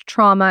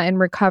post-trauma and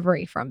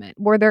recovery from it.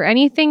 Were there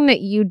anything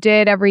that you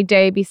did every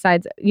day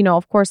besides,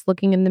 of course,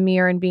 looking in the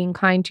mirror and being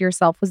kind to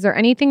yourself? Was there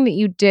anything that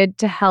you did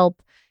to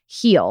help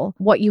heal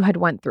what you had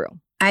went through?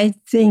 I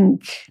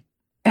think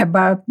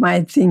about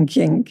my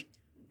thinking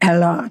a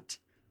lot.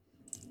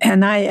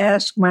 And I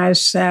ask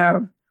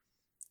myself,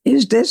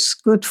 is this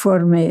good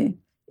for me?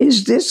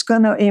 Is this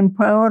going to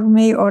empower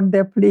me or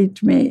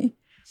deplete me?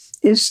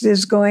 Is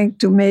this going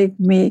to make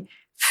me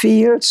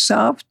feel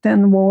soft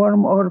and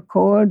warm or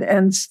cold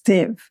and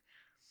stiff?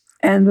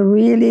 And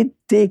really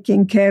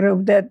taking care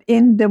of that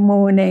in the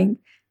morning.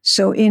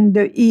 So in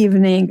the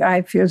evening,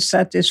 I feel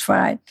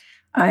satisfied.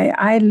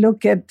 I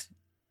look at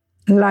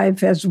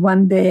life as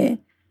one day.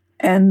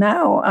 And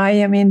now I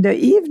am in the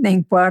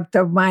evening part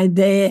of my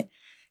day.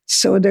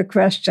 So the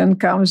question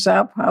comes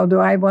up, how do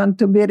I want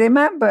to be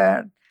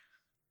remembered?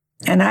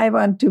 And I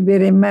want to be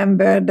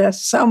remembered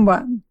as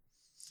someone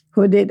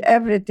who did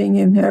everything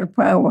in her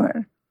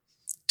power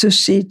to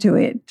see to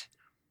it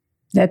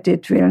that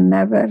it will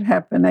never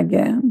happen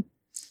again.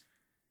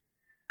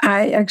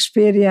 I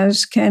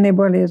experience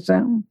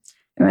cannibalism.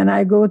 When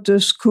I go to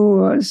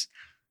schools,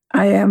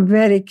 I am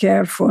very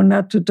careful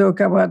not to talk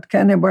about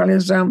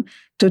cannibalism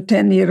to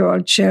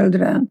 10-year-old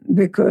children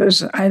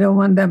because I don't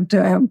want them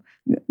to have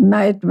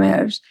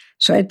nightmares.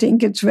 So I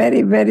think it's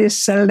very, very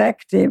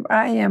selective.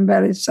 I am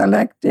very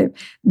selective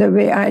the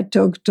way I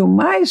talk to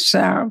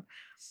myself,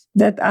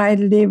 that I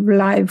live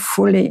life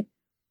fully.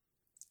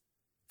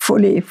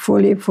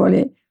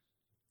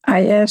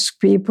 I ask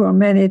people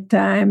many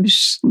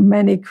times,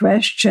 many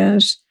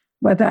questions,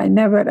 but I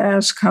never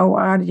ask, how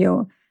are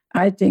you?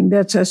 I think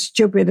that's the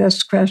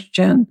stupidest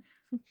question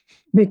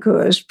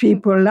because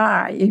people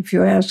lie if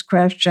you ask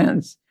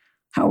questions.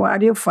 How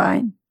are you?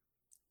 Fine.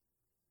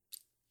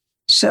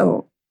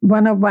 So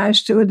one of my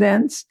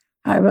students,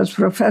 I was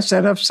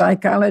professor of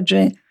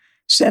psychology,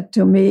 said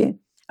to me,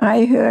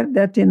 I heard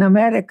that in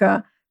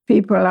America,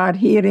 people are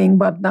hearing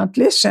but not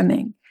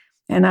listening.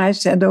 And I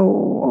said,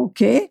 oh,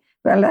 okay,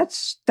 well,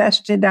 let's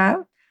test it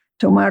out.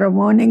 Tomorrow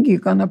morning, you're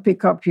going to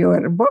pick up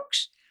your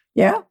books.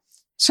 Yeah.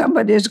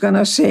 Somebody's going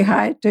to say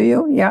hi to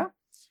you. Yeah.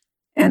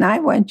 And I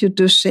want you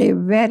to say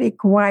very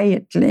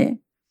quietly,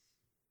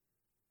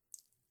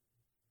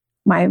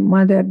 my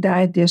mother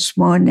died this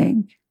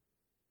morning.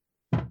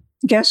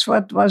 Guess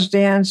what was the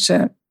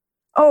answer?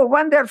 Oh,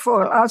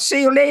 wonderful. I'll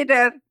see you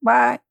later.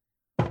 Bye.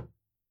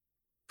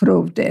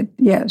 Proved it.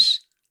 Yes.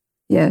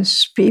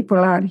 Yes. People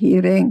are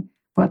hearing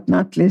but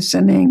not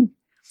listening.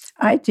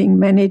 I think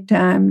many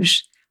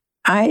times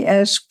I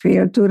ask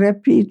people to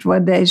repeat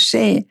what they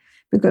say,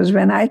 because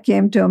when I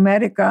came to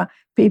America,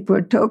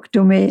 people talked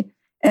to me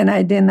and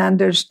I didn't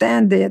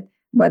understand it,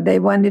 but they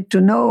wanted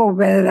to know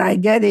whether I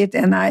get it,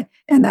 and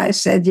I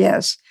said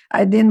yes.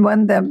 I didn't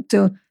want them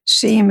to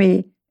see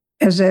me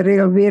as a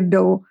real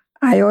weirdo.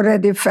 I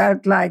already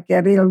felt like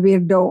a real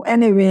weirdo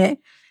anyway.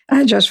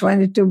 I just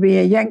wanted to be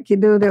a Yankee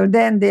Doodle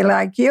dandy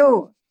like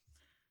you.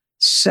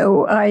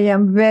 So I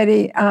am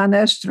very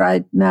honest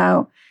right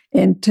now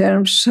in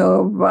terms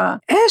of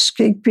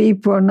asking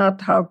people, not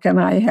how can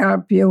I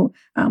help you?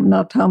 I'm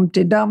not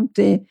Humpty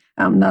Dumpty.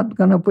 I'm not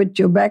going to put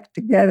you back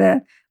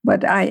together.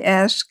 But I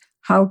ask,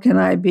 how can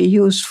I be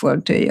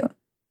useful to you?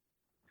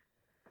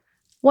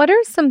 What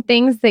are some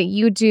things that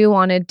you do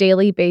on a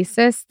daily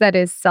basis that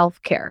is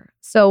self-care?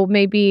 So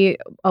maybe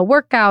a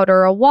workout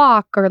or a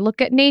walk or look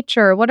at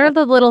nature. What are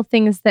the little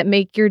things that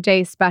make your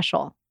day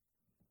special?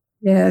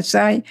 Yes,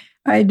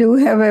 I do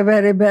have a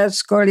very bad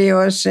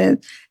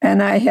scoliosis,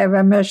 and I have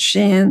a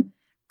machine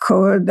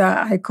called,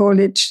 I call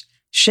it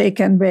Shake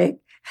and Bake.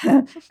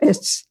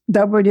 It's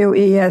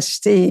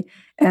WEST,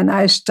 and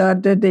I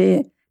started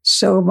it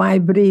so my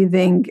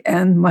breathing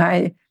and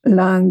my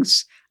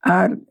lungs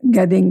are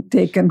getting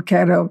taken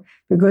care of.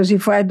 Because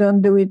if I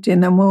don't do it in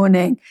the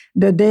morning,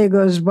 the day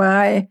goes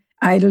by.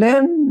 I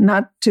learned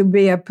not to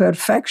be a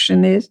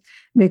perfectionist,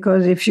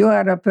 because if you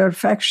are a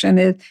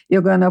perfectionist,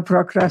 you're going to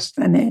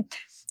procrastinate.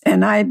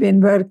 And I've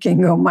been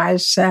working on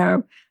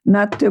myself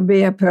not to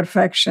be a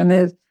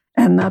perfectionist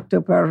and not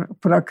to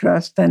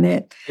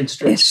procrastinate.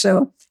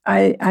 So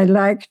I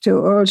like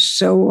to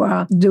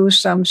also do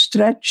some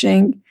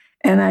stretching,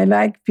 and I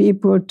like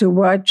people to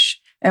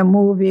watch a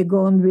movie,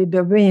 Gone with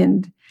the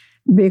Wind,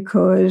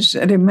 because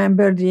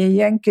remember, the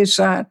Yankees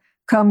are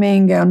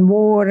coming and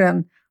war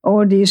and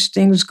all these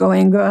things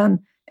going on.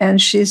 And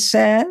she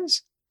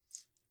says,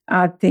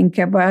 I'll think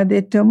about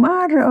it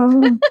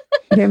tomorrow.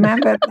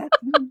 Remember that?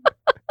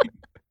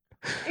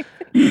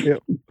 Yeah.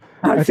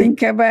 I'll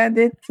think about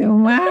it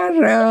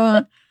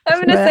tomorrow. I'm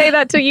going to say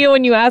that to you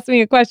when you ask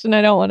me a question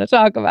I don't want to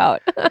talk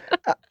about.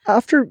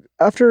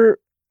 After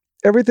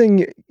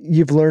everything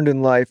you've learned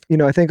in life,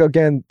 I think,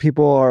 again,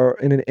 people are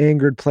in an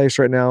angered place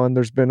right now, and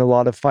there's been a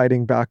lot of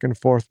fighting back and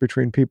forth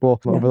between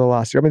people over the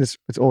last year. I mean, it's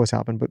always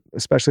happened, but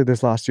especially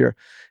this last year.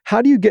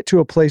 How do you get to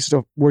a place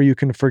where you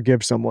can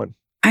forgive someone?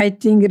 I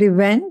think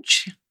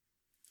revenge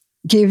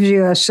gives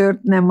you a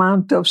certain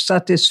amount of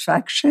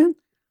satisfaction.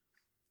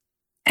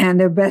 And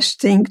the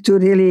best thing to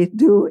really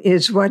do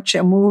is watch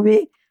a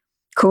movie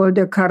called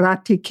The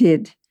Karate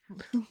Kid.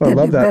 I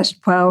love that.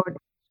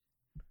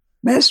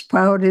 Best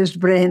power is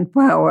brain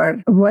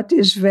power. What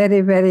is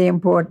very, very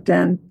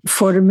important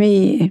for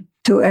me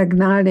to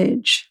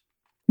acknowledge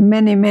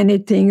many, many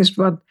things,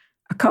 but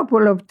a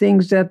couple of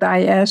things that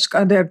I ask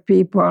other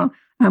people,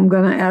 I'm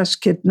going to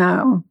ask it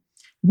now.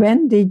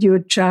 When did your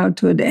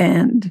childhood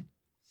end?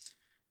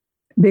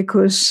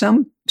 Because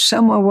some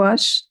of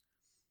us,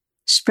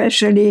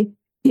 especially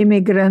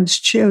immigrants'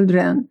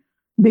 children,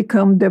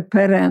 become the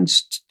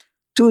parents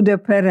to the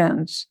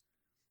parents.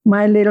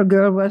 My little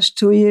girl was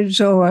 2 years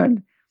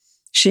old.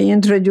 She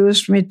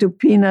introduced me to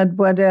peanut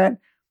butter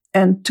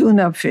and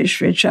tuna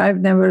fish, which I've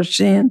never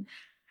seen.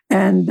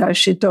 And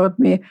she taught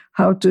me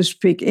how to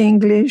speak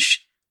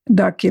English,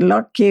 ducky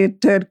lucky,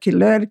 turkey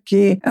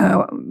lurkey,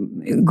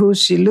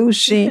 goosey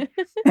loosey.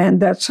 And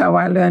that's how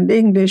I learned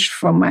English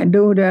from my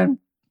daughter.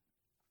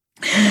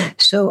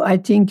 So I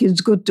think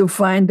it's good to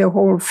find the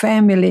whole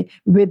family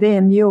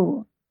within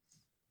you.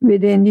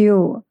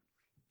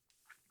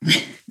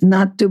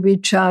 Not to be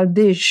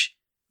childish,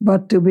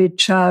 but to be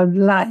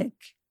childlike.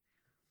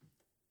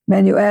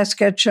 When you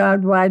ask a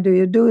child, why do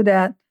you do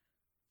that?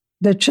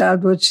 The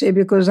child would say,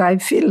 because I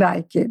feel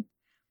like it.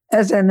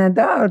 As an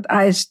adult,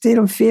 I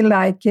still feel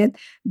like it.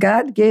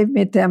 God gave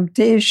me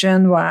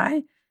temptation.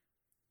 Why?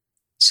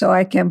 So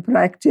I can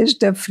practice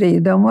the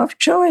freedom of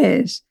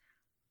choice.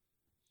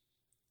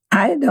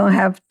 I don't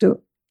have to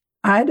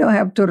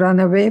run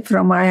away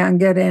from my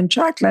Hungarian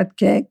chocolate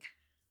cake.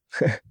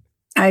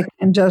 I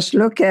can just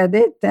look at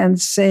it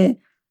and say,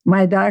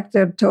 my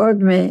doctor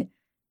told me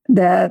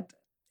that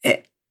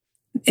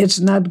it's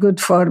not good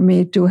for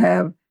me to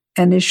have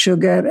any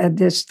sugar at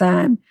this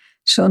time.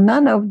 So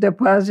none of the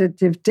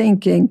positive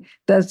thinking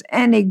does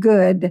any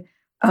good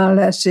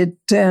unless it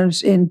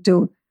turns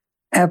into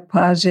a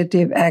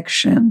positive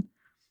action.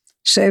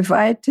 So if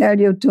I tell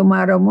you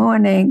tomorrow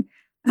morning,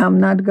 I'm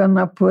not going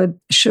to put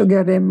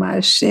sugar in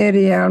my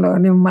cereal or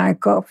in my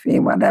coffee,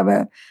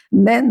 whatever,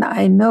 then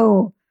I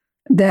know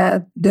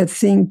that the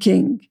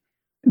thinking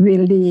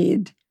will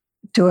lead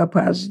to a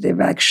positive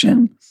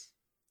action.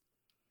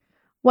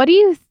 What do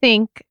you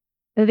think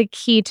the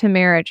key to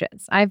marriage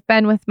is? I've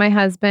been with my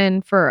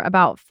husband for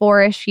about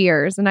 4-ish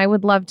years, and I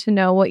would love to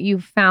know what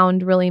you've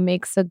found really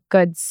makes a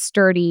good,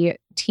 sturdy,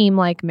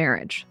 team-like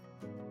marriage.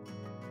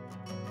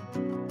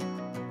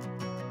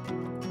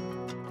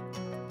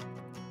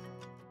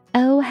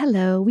 Oh,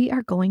 hello. We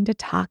are going to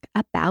talk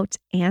about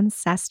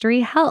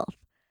ancestry health.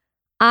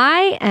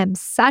 I am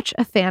such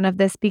a fan of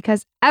this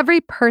because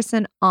every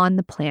person on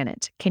the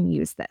planet can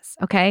use this,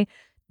 okay?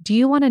 Do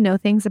you want to know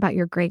things about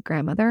your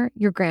great-grandmother,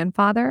 your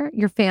grandfather,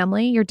 your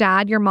family, your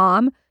dad, your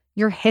mom,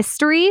 your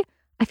history?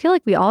 I feel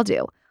like we all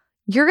do.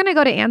 You're going to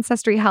go to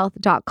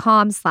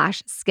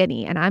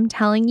ancestryhealth.com/skinny, and I'm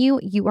telling you,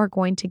 you are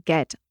going to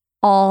get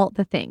all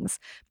the things.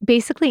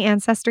 Basically,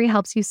 Ancestry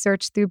helps you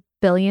search through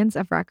billions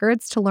of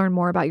records to learn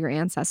more about your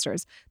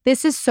ancestors.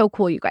 This is so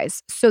cool, you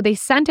guys. So they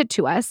sent it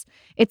to us.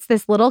 It's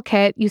this little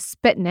kit. You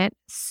spit in it.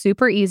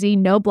 Super easy.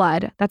 No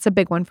blood. That's a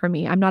big one for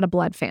me. I'm not a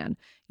blood fan.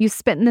 You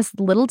spit in this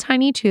little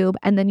tiny tube,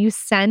 and then you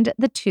send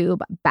the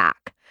tube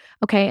back.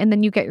 Okay. And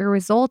then you get your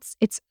results.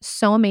 It's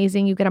so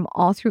amazing. You get them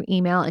all through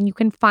email, and you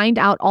can find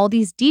out all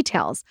these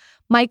details.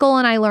 Michael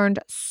and I learned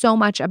so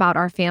much about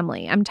our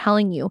family. I'm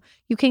telling you,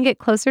 you can get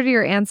closer to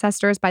your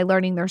ancestors by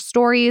learning their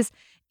stories.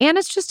 And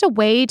it's just a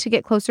way to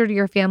get closer to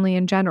your family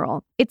in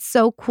general. It's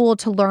so cool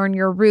to learn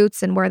your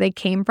roots and where they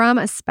came from,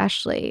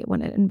 especially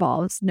when it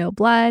involves no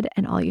blood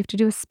and all you have to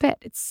do is spit.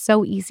 It's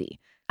so easy.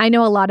 I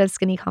know a lot of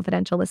Skinny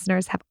Confidential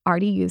listeners have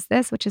already used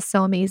this, which is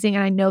so amazing.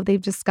 And I know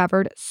they've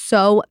discovered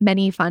so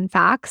many fun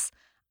facts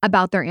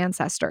about their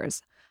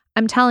ancestors.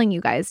 I'm telling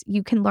you guys,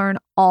 you can learn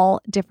all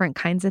different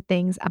kinds of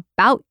things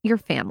about your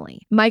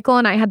family. Michael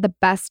and I had the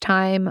best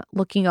time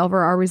looking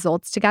over our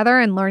results together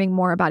and learning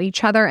more about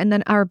each other and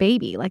then our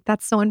baby. Like,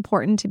 that's so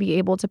important to be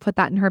able to put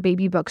that in her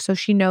baby book so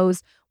she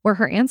knows where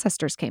her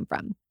ancestors came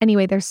from.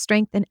 Anyway, there's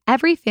strength in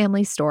every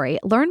family story.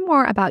 Learn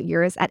more about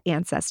yours at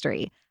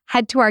Ancestry.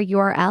 Head to our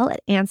URL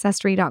at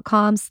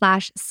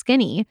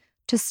ancestry.com/skinny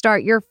to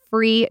start your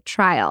free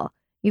trial.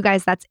 You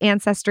guys, that's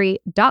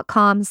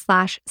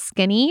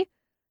ancestry.com/skinny.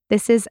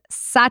 This is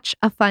such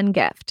a fun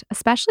gift,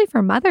 especially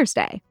for Mother's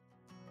Day.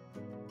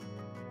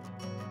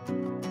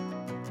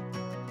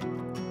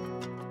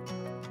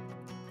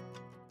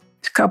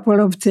 A couple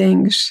of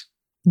things: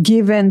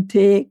 give and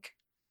take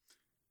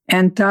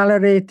and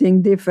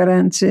tolerating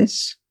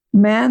differences.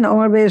 Men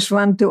always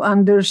want to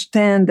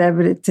understand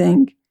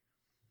everything.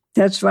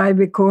 That's why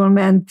we call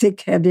men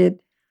thick-headed,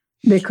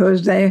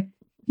 because they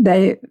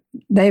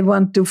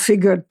want to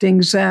figure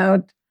things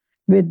out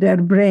with their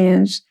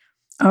brains.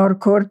 Our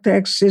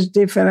cortex is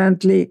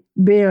differently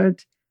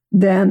built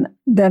than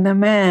a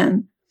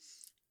man.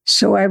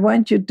 So I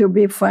want you to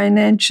be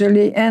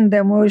financially and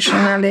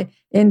emotionally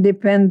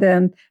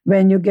independent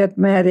when you get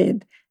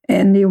married,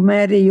 and you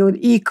marry your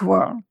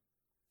equal.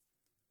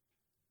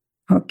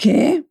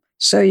 Okay?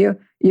 So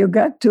you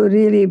got to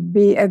really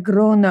be a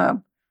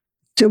grown-up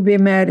to be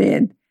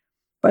married.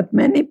 But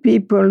many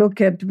people look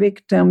at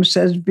victims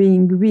as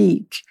being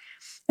weak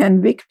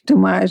and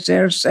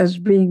victimizers as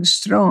being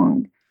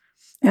strong.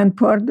 And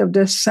part of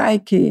the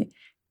psyche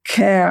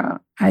can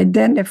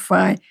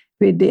identify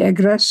with the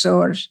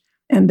aggressors,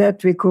 and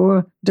that we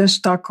call the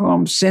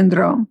Stockholm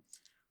Syndrome.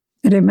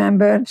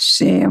 Remember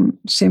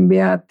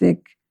Symbiotic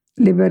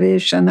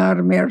Liberation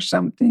Army or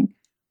something?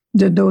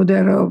 The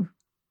daughter of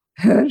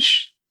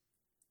Hirsch,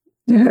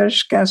 the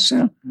Hirsch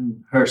Castle.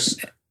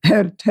 Hearst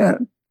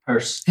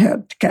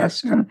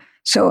Castle.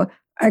 So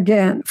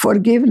again,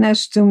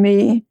 forgiveness to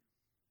me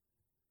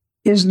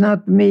is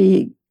not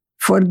me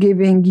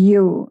forgiving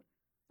you.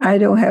 I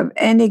don't have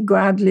any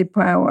godly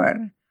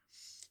power.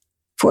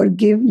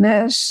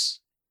 Forgiveness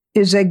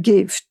is a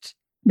gift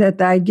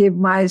that I give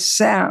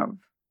myself.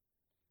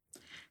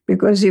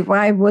 Because if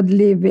I would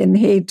live in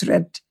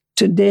hatred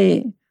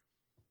today,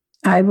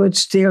 I would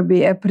still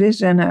be a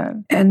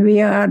prisoner. And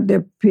we are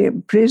the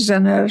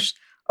prisoners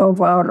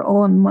of our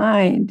own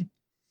mind.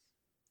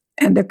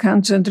 And the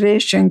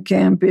concentration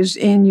camp is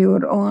in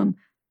your own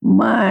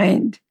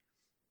mind.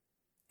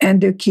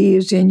 And the key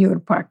is in your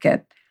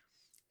pocket.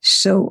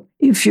 So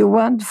if you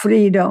want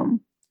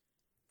freedom,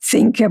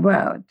 think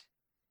about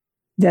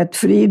that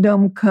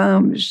freedom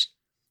comes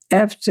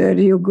after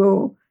you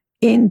go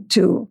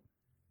into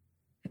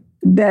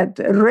that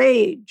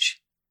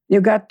rage.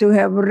 You got to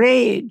have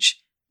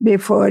rage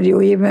before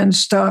you even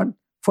start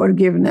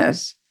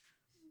forgiveness.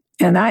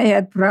 And I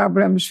had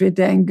problems with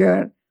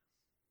anger.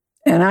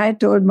 And I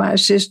told my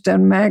sister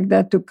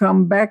Magda to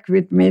come back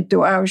with me to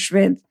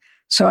Auschwitz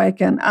so I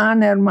can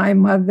honor my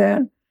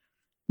mother,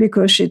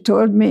 because she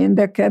told me in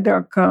the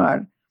cattle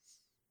car,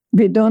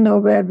 we don't know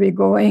where we're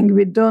going.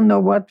 We don't know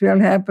what will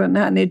happen,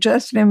 honey.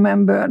 Just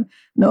remember,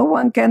 no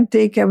one can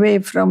take away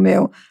from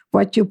you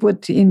what you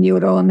put in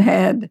your own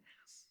head.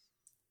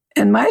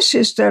 And my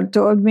sister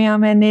told me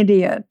I'm an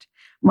idiot.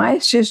 My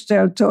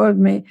sister told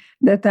me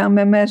that I'm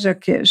a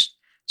masochist.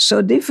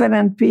 So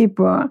different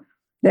people,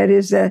 there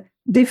is a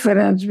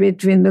difference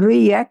between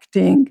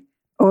reacting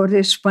or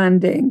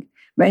responding.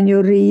 When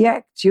you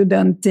react, you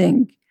don't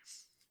think.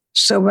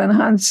 So when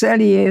Hans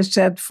Selye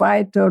said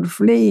fight or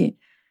flee,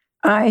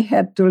 I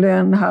had to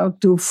learn how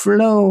to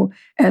flow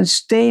and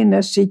stay in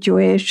a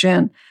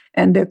situation.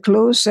 And the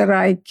closer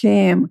I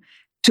came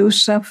to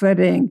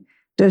suffering,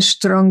 the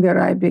stronger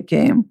I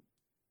became.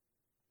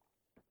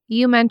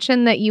 You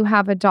mentioned that you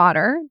have a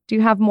daughter. Do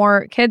you have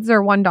more kids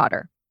or one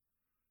daughter?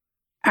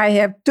 I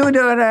have two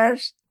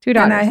daughters.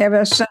 And I have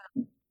a son.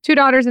 2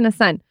 daughters and a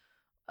son.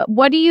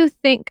 What do you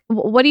think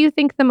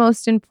the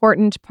most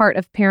important part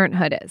of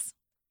parenthood is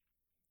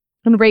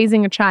in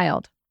raising a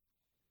child?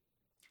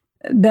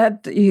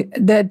 That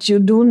you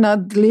do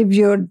not live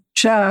your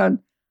child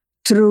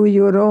through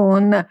your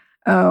own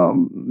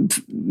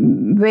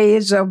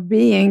ways of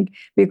being,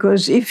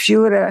 because if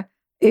you're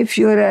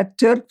a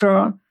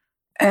turtle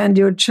and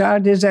your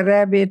child is a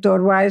rabbit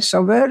or vice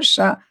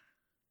versa,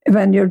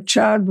 when your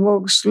child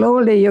walks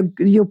slowly,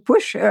 you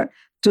push her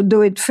to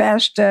do it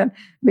faster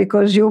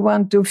because you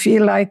want to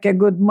feel like a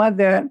good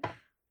mother,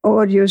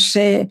 or you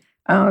say,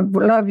 I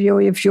love you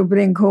if you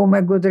bring home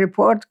a good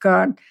report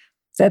card.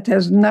 That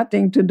has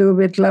nothing to do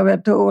with love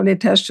at all.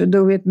 It has to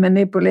do with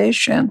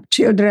manipulation.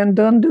 Children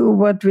don't do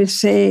what we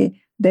say.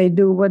 They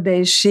do what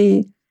they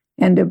see.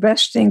 And the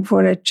best thing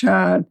for a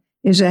child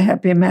is a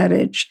happy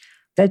marriage,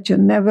 that you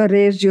never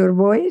raise your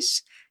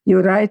voice.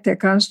 You write a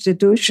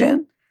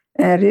constitution.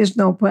 There is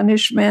no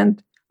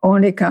punishment,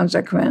 only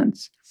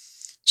consequence.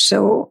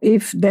 So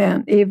if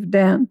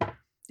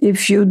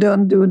you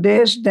don't do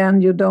this,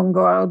 then you don't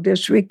go out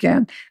this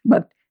weekend.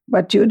 But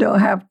you don't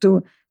have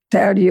to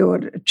tell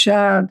your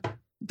child,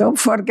 don't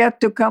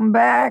forget to come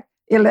back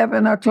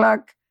 11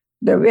 o'clock,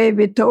 the way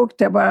we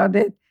talked about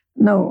it.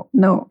 No.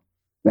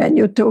 When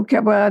you talk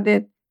about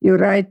it, you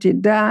write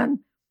it down,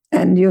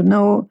 and you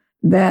know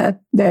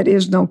that there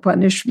is no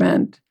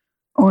punishment,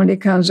 only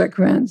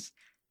consequence.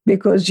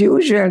 Because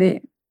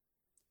usually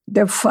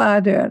the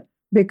father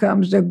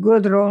becomes the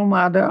good role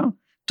model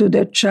to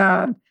the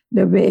child,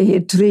 the way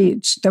he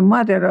treats the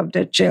mother of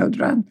the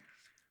children.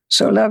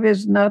 So love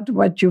is not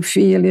what you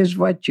feel, is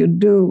what you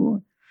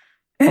do.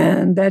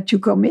 And that you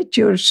commit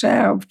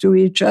yourself to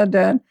each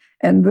other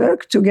and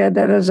work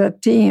together as a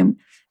team,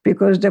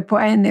 because the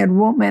pioneer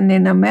woman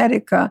in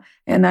America,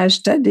 and I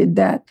studied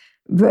that,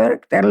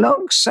 worked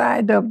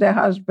alongside of the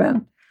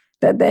husband,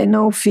 that they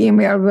know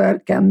female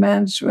work and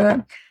men's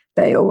work.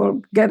 They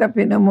all get up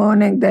in the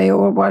morning, they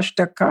all wash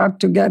the car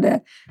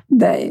together,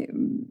 they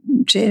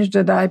change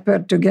the diaper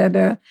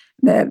together,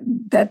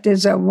 That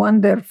is a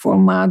wonderful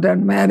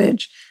modern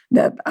marriage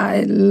that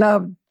I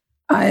love.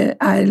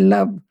 I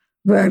love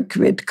work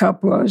with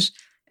couples.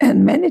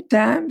 And many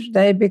times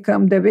they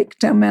become the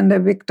victim and the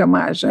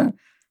victimizer.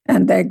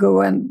 And they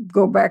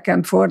go back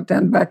and forth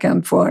and back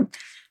and forth.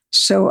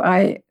 So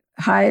I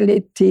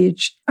highly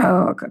teach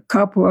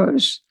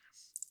couples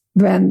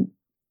when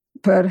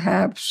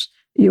perhaps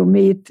you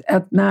meet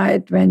at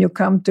night, when you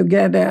come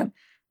together,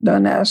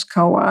 don't ask,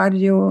 how are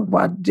you?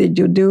 What did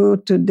you do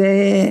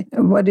today?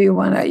 What do you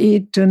want to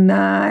eat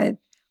tonight?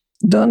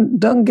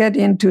 Don't get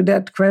into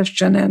that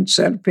question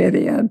answer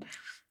period.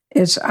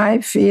 It's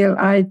I feel,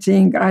 I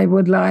think, I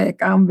would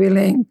like, I'm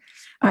willing.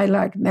 I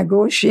like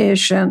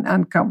negotiation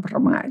and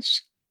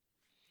compromise.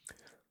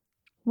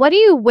 What do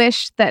you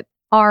wish that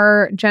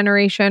our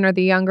generation or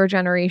the younger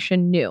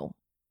generation knew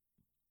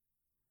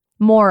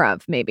more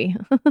of, maybe?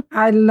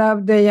 I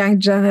love the young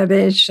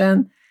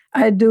generation.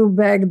 I do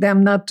beg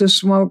them not to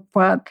smoke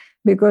pot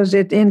because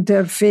it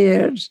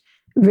interferes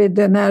with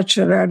the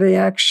natural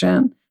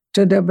reaction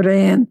to the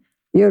brain.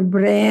 Your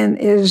brain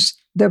is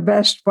the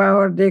best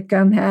power they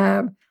can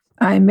have.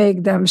 I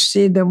make them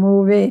see the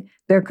movie,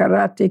 The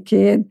Karate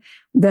Kid,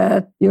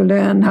 that you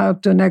learn how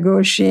to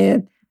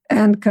negotiate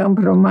and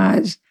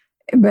compromise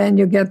when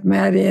you get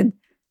married.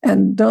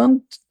 And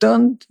don't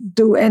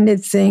do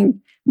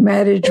anything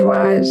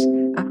marriage-wise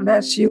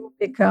unless you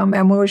become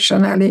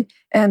emotionally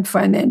and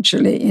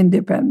financially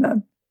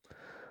independent.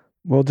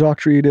 Well,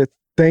 Dr. Edith,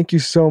 thank you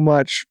so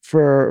much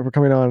for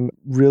coming on.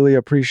 Really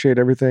appreciate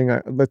everything.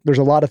 There's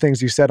a lot of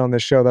things you said on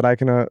this show that I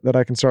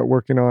can start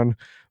working on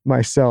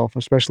myself,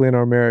 especially in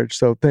our marriage.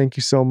 So thank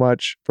you so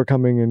much for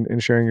coming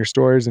and sharing your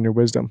stories and your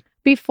wisdom.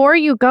 Before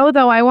you go,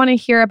 though, I want to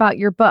hear about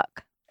your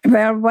book.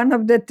 Well, one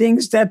of the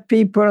things that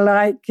people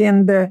like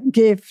in the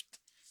gift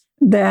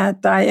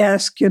that I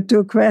ask you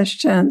 2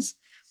 questions.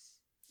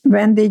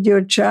 When did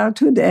your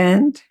childhood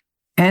end?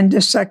 And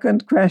the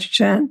second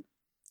question,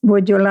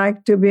 would you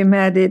like to be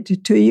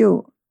married to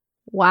you?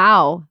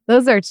 Wow.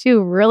 Those are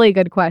 2 really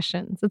good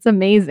questions. It's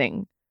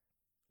amazing.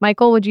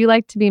 Michael, would you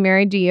like to be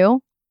married to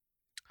you?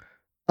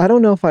 I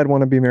don't know if I'd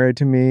want to be married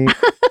to me.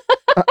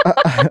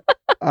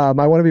 I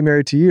want to be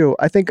married to you.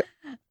 I think,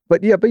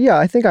 but yeah,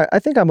 I think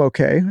I'm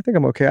okay. I think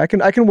I'm okay. I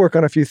can work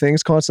on a few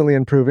things, constantly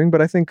improving,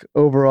 but I think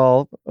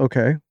overall,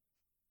 okay.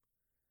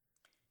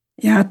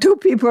 Yeah, 2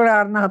 people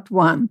are not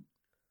one.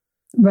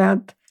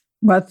 But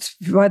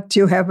what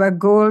you have a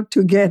goal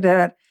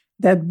together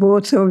that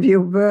both of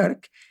you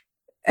work,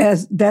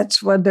 as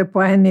that's what the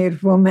pioneer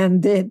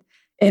woman did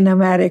in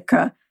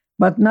America.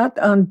 But not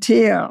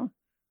until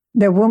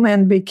the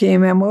woman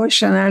became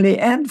emotionally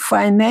and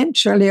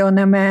financially on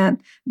a man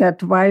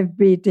that wife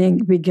beating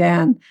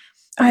began.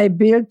 I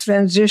built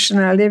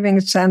transitional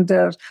living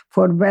centers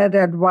for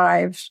battered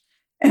wives,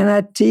 and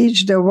I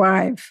teach the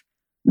wife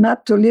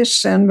not to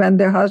listen when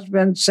the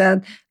husband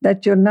said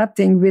that you're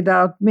nothing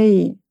without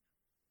me.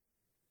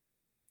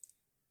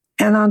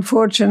 And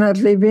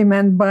unfortunately,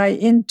 women buy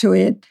into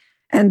it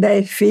and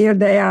they feel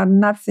they are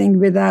nothing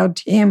without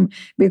him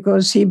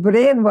because he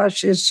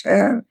brainwashes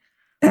her.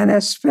 And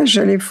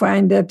especially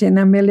find that in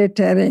the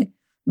military,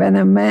 when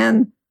a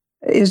man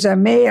is a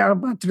male,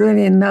 but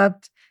really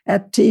not a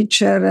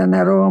teacher and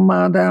a role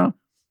model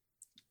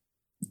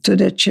to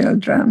the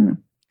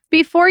children.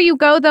 Before you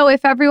go, though,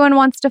 if everyone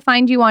wants to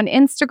find you on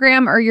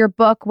Instagram or your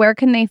book, where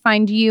can they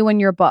find you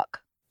and your book?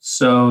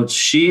 So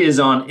she is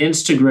on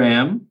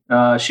Instagram.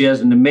 She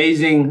has an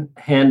amazing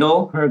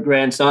handle. Her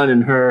grandson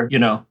and her,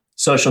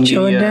 social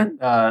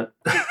media.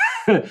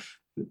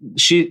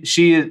 She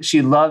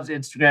loves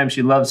Instagram.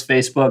 She loves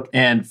Facebook.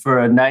 And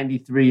for a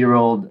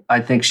 93-year-old,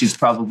 I think she's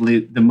probably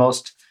the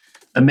most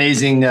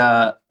amazing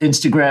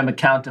Instagram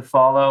account to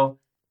follow.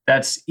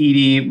 That's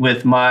Edie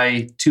with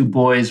my 2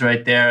 boys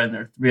right there and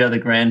their 3 other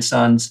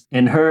grandsons.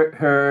 And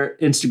her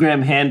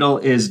Instagram handle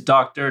is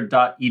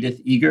Dr.Edith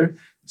Eger.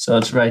 So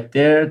it's right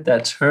there.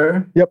 That's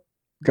her. Yep.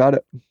 Got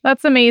it.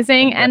 That's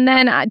amazing. And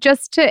then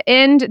just to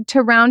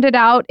round it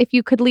out, if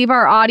you could leave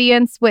our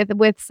audience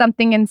with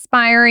something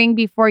inspiring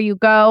before you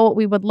go,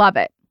 we would love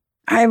it.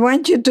 I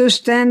want you to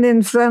stand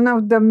in front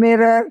of the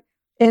mirror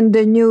in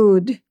the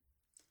nude.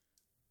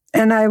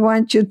 And I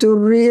want you to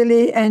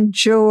really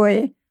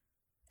enjoy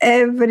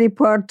every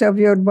part of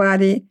your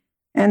body.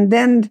 And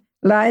then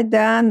lie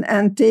down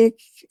and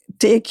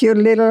take your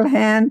little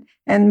hand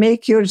and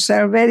make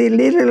yourself very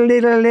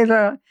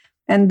little.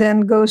 And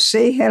then go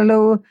say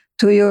hello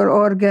to your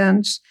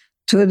organs,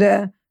 to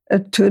the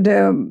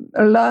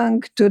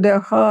lung, to the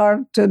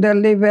heart, to the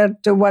liver,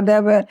 to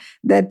whatever,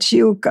 that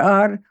you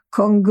are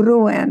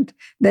congruent,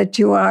 that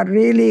you are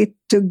really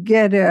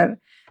together,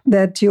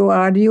 that you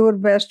are your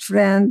best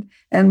friend,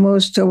 and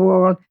most of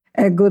all,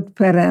 a good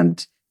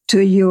parent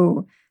to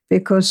you.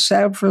 Because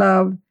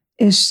self-love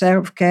is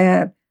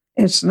self-care.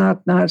 It's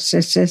not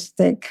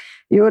narcissistic.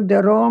 You're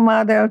the role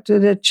model to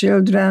the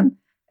children,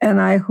 and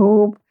I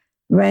hope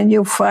when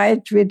you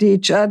fight with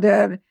each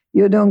other,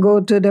 you don't go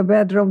to the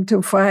bedroom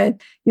to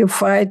fight. You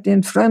fight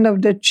in front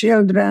of the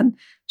children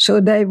so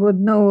they would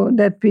know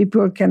that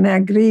people can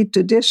agree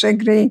to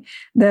disagree,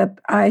 that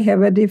I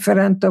have a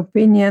different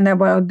opinion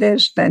about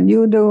this than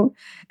you do.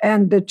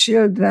 And the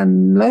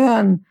children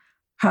learn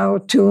how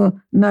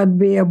to not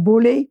be a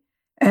bully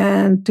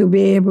and to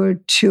be able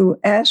to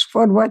ask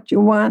for what you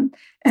want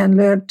and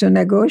learn to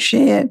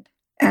negotiate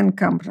and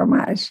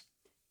compromise.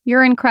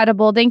 You're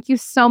incredible. Thank you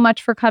so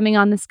much for coming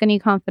on the Skinny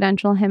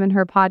Confidential Him and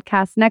Her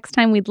podcast. Next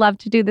time, we'd love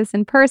to do this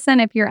in person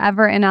if you're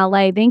ever in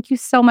LA. Thank you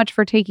so much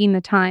for taking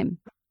the time.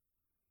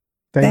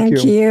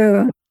 Thank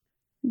you.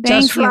 Thank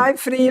Just fly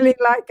freely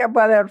like a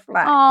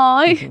butterfly.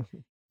 Aww.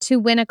 To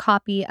win a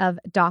copy of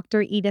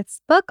Dr.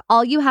 Edith's book,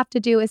 all you have to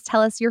do is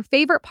tell us your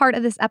favorite part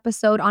of this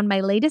episode on my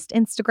latest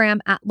Instagram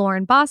at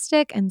Lauren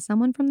Bostic, and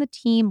someone from the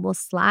team will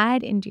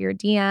slide into your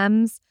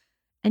DMs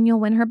and you'll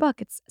win her book.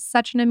 It's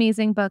such an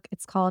amazing book.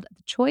 It's called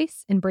The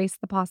Choice, Embrace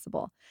the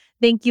Possible.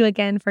 Thank you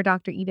again for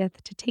Dr.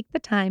 Edith to take the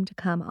time to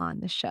come on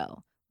the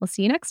show. We'll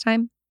see you next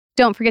time.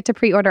 Don't forget to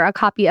pre-order a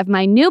copy of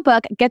my new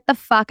book, Get the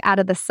Fuck Out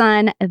of the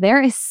Sun.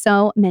 There is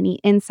so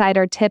many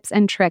insider tips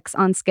and tricks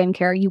on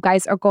skincare. You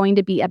guys are going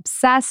to be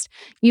obsessed.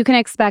 You can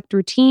expect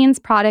routines,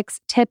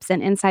 products, tips,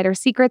 and insider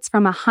secrets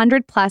from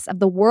 100+ of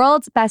the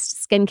world's best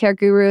skincare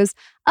gurus,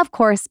 of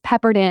course,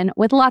 peppered in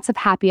with lots of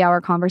happy hour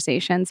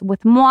conversations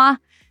with moi.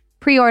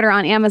 Pre-order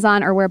on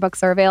Amazon or where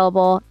books are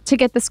available. To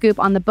get the scoop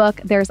on the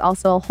book, there's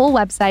also a whole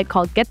website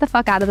called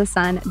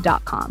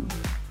getthefuckoutofthesun.com.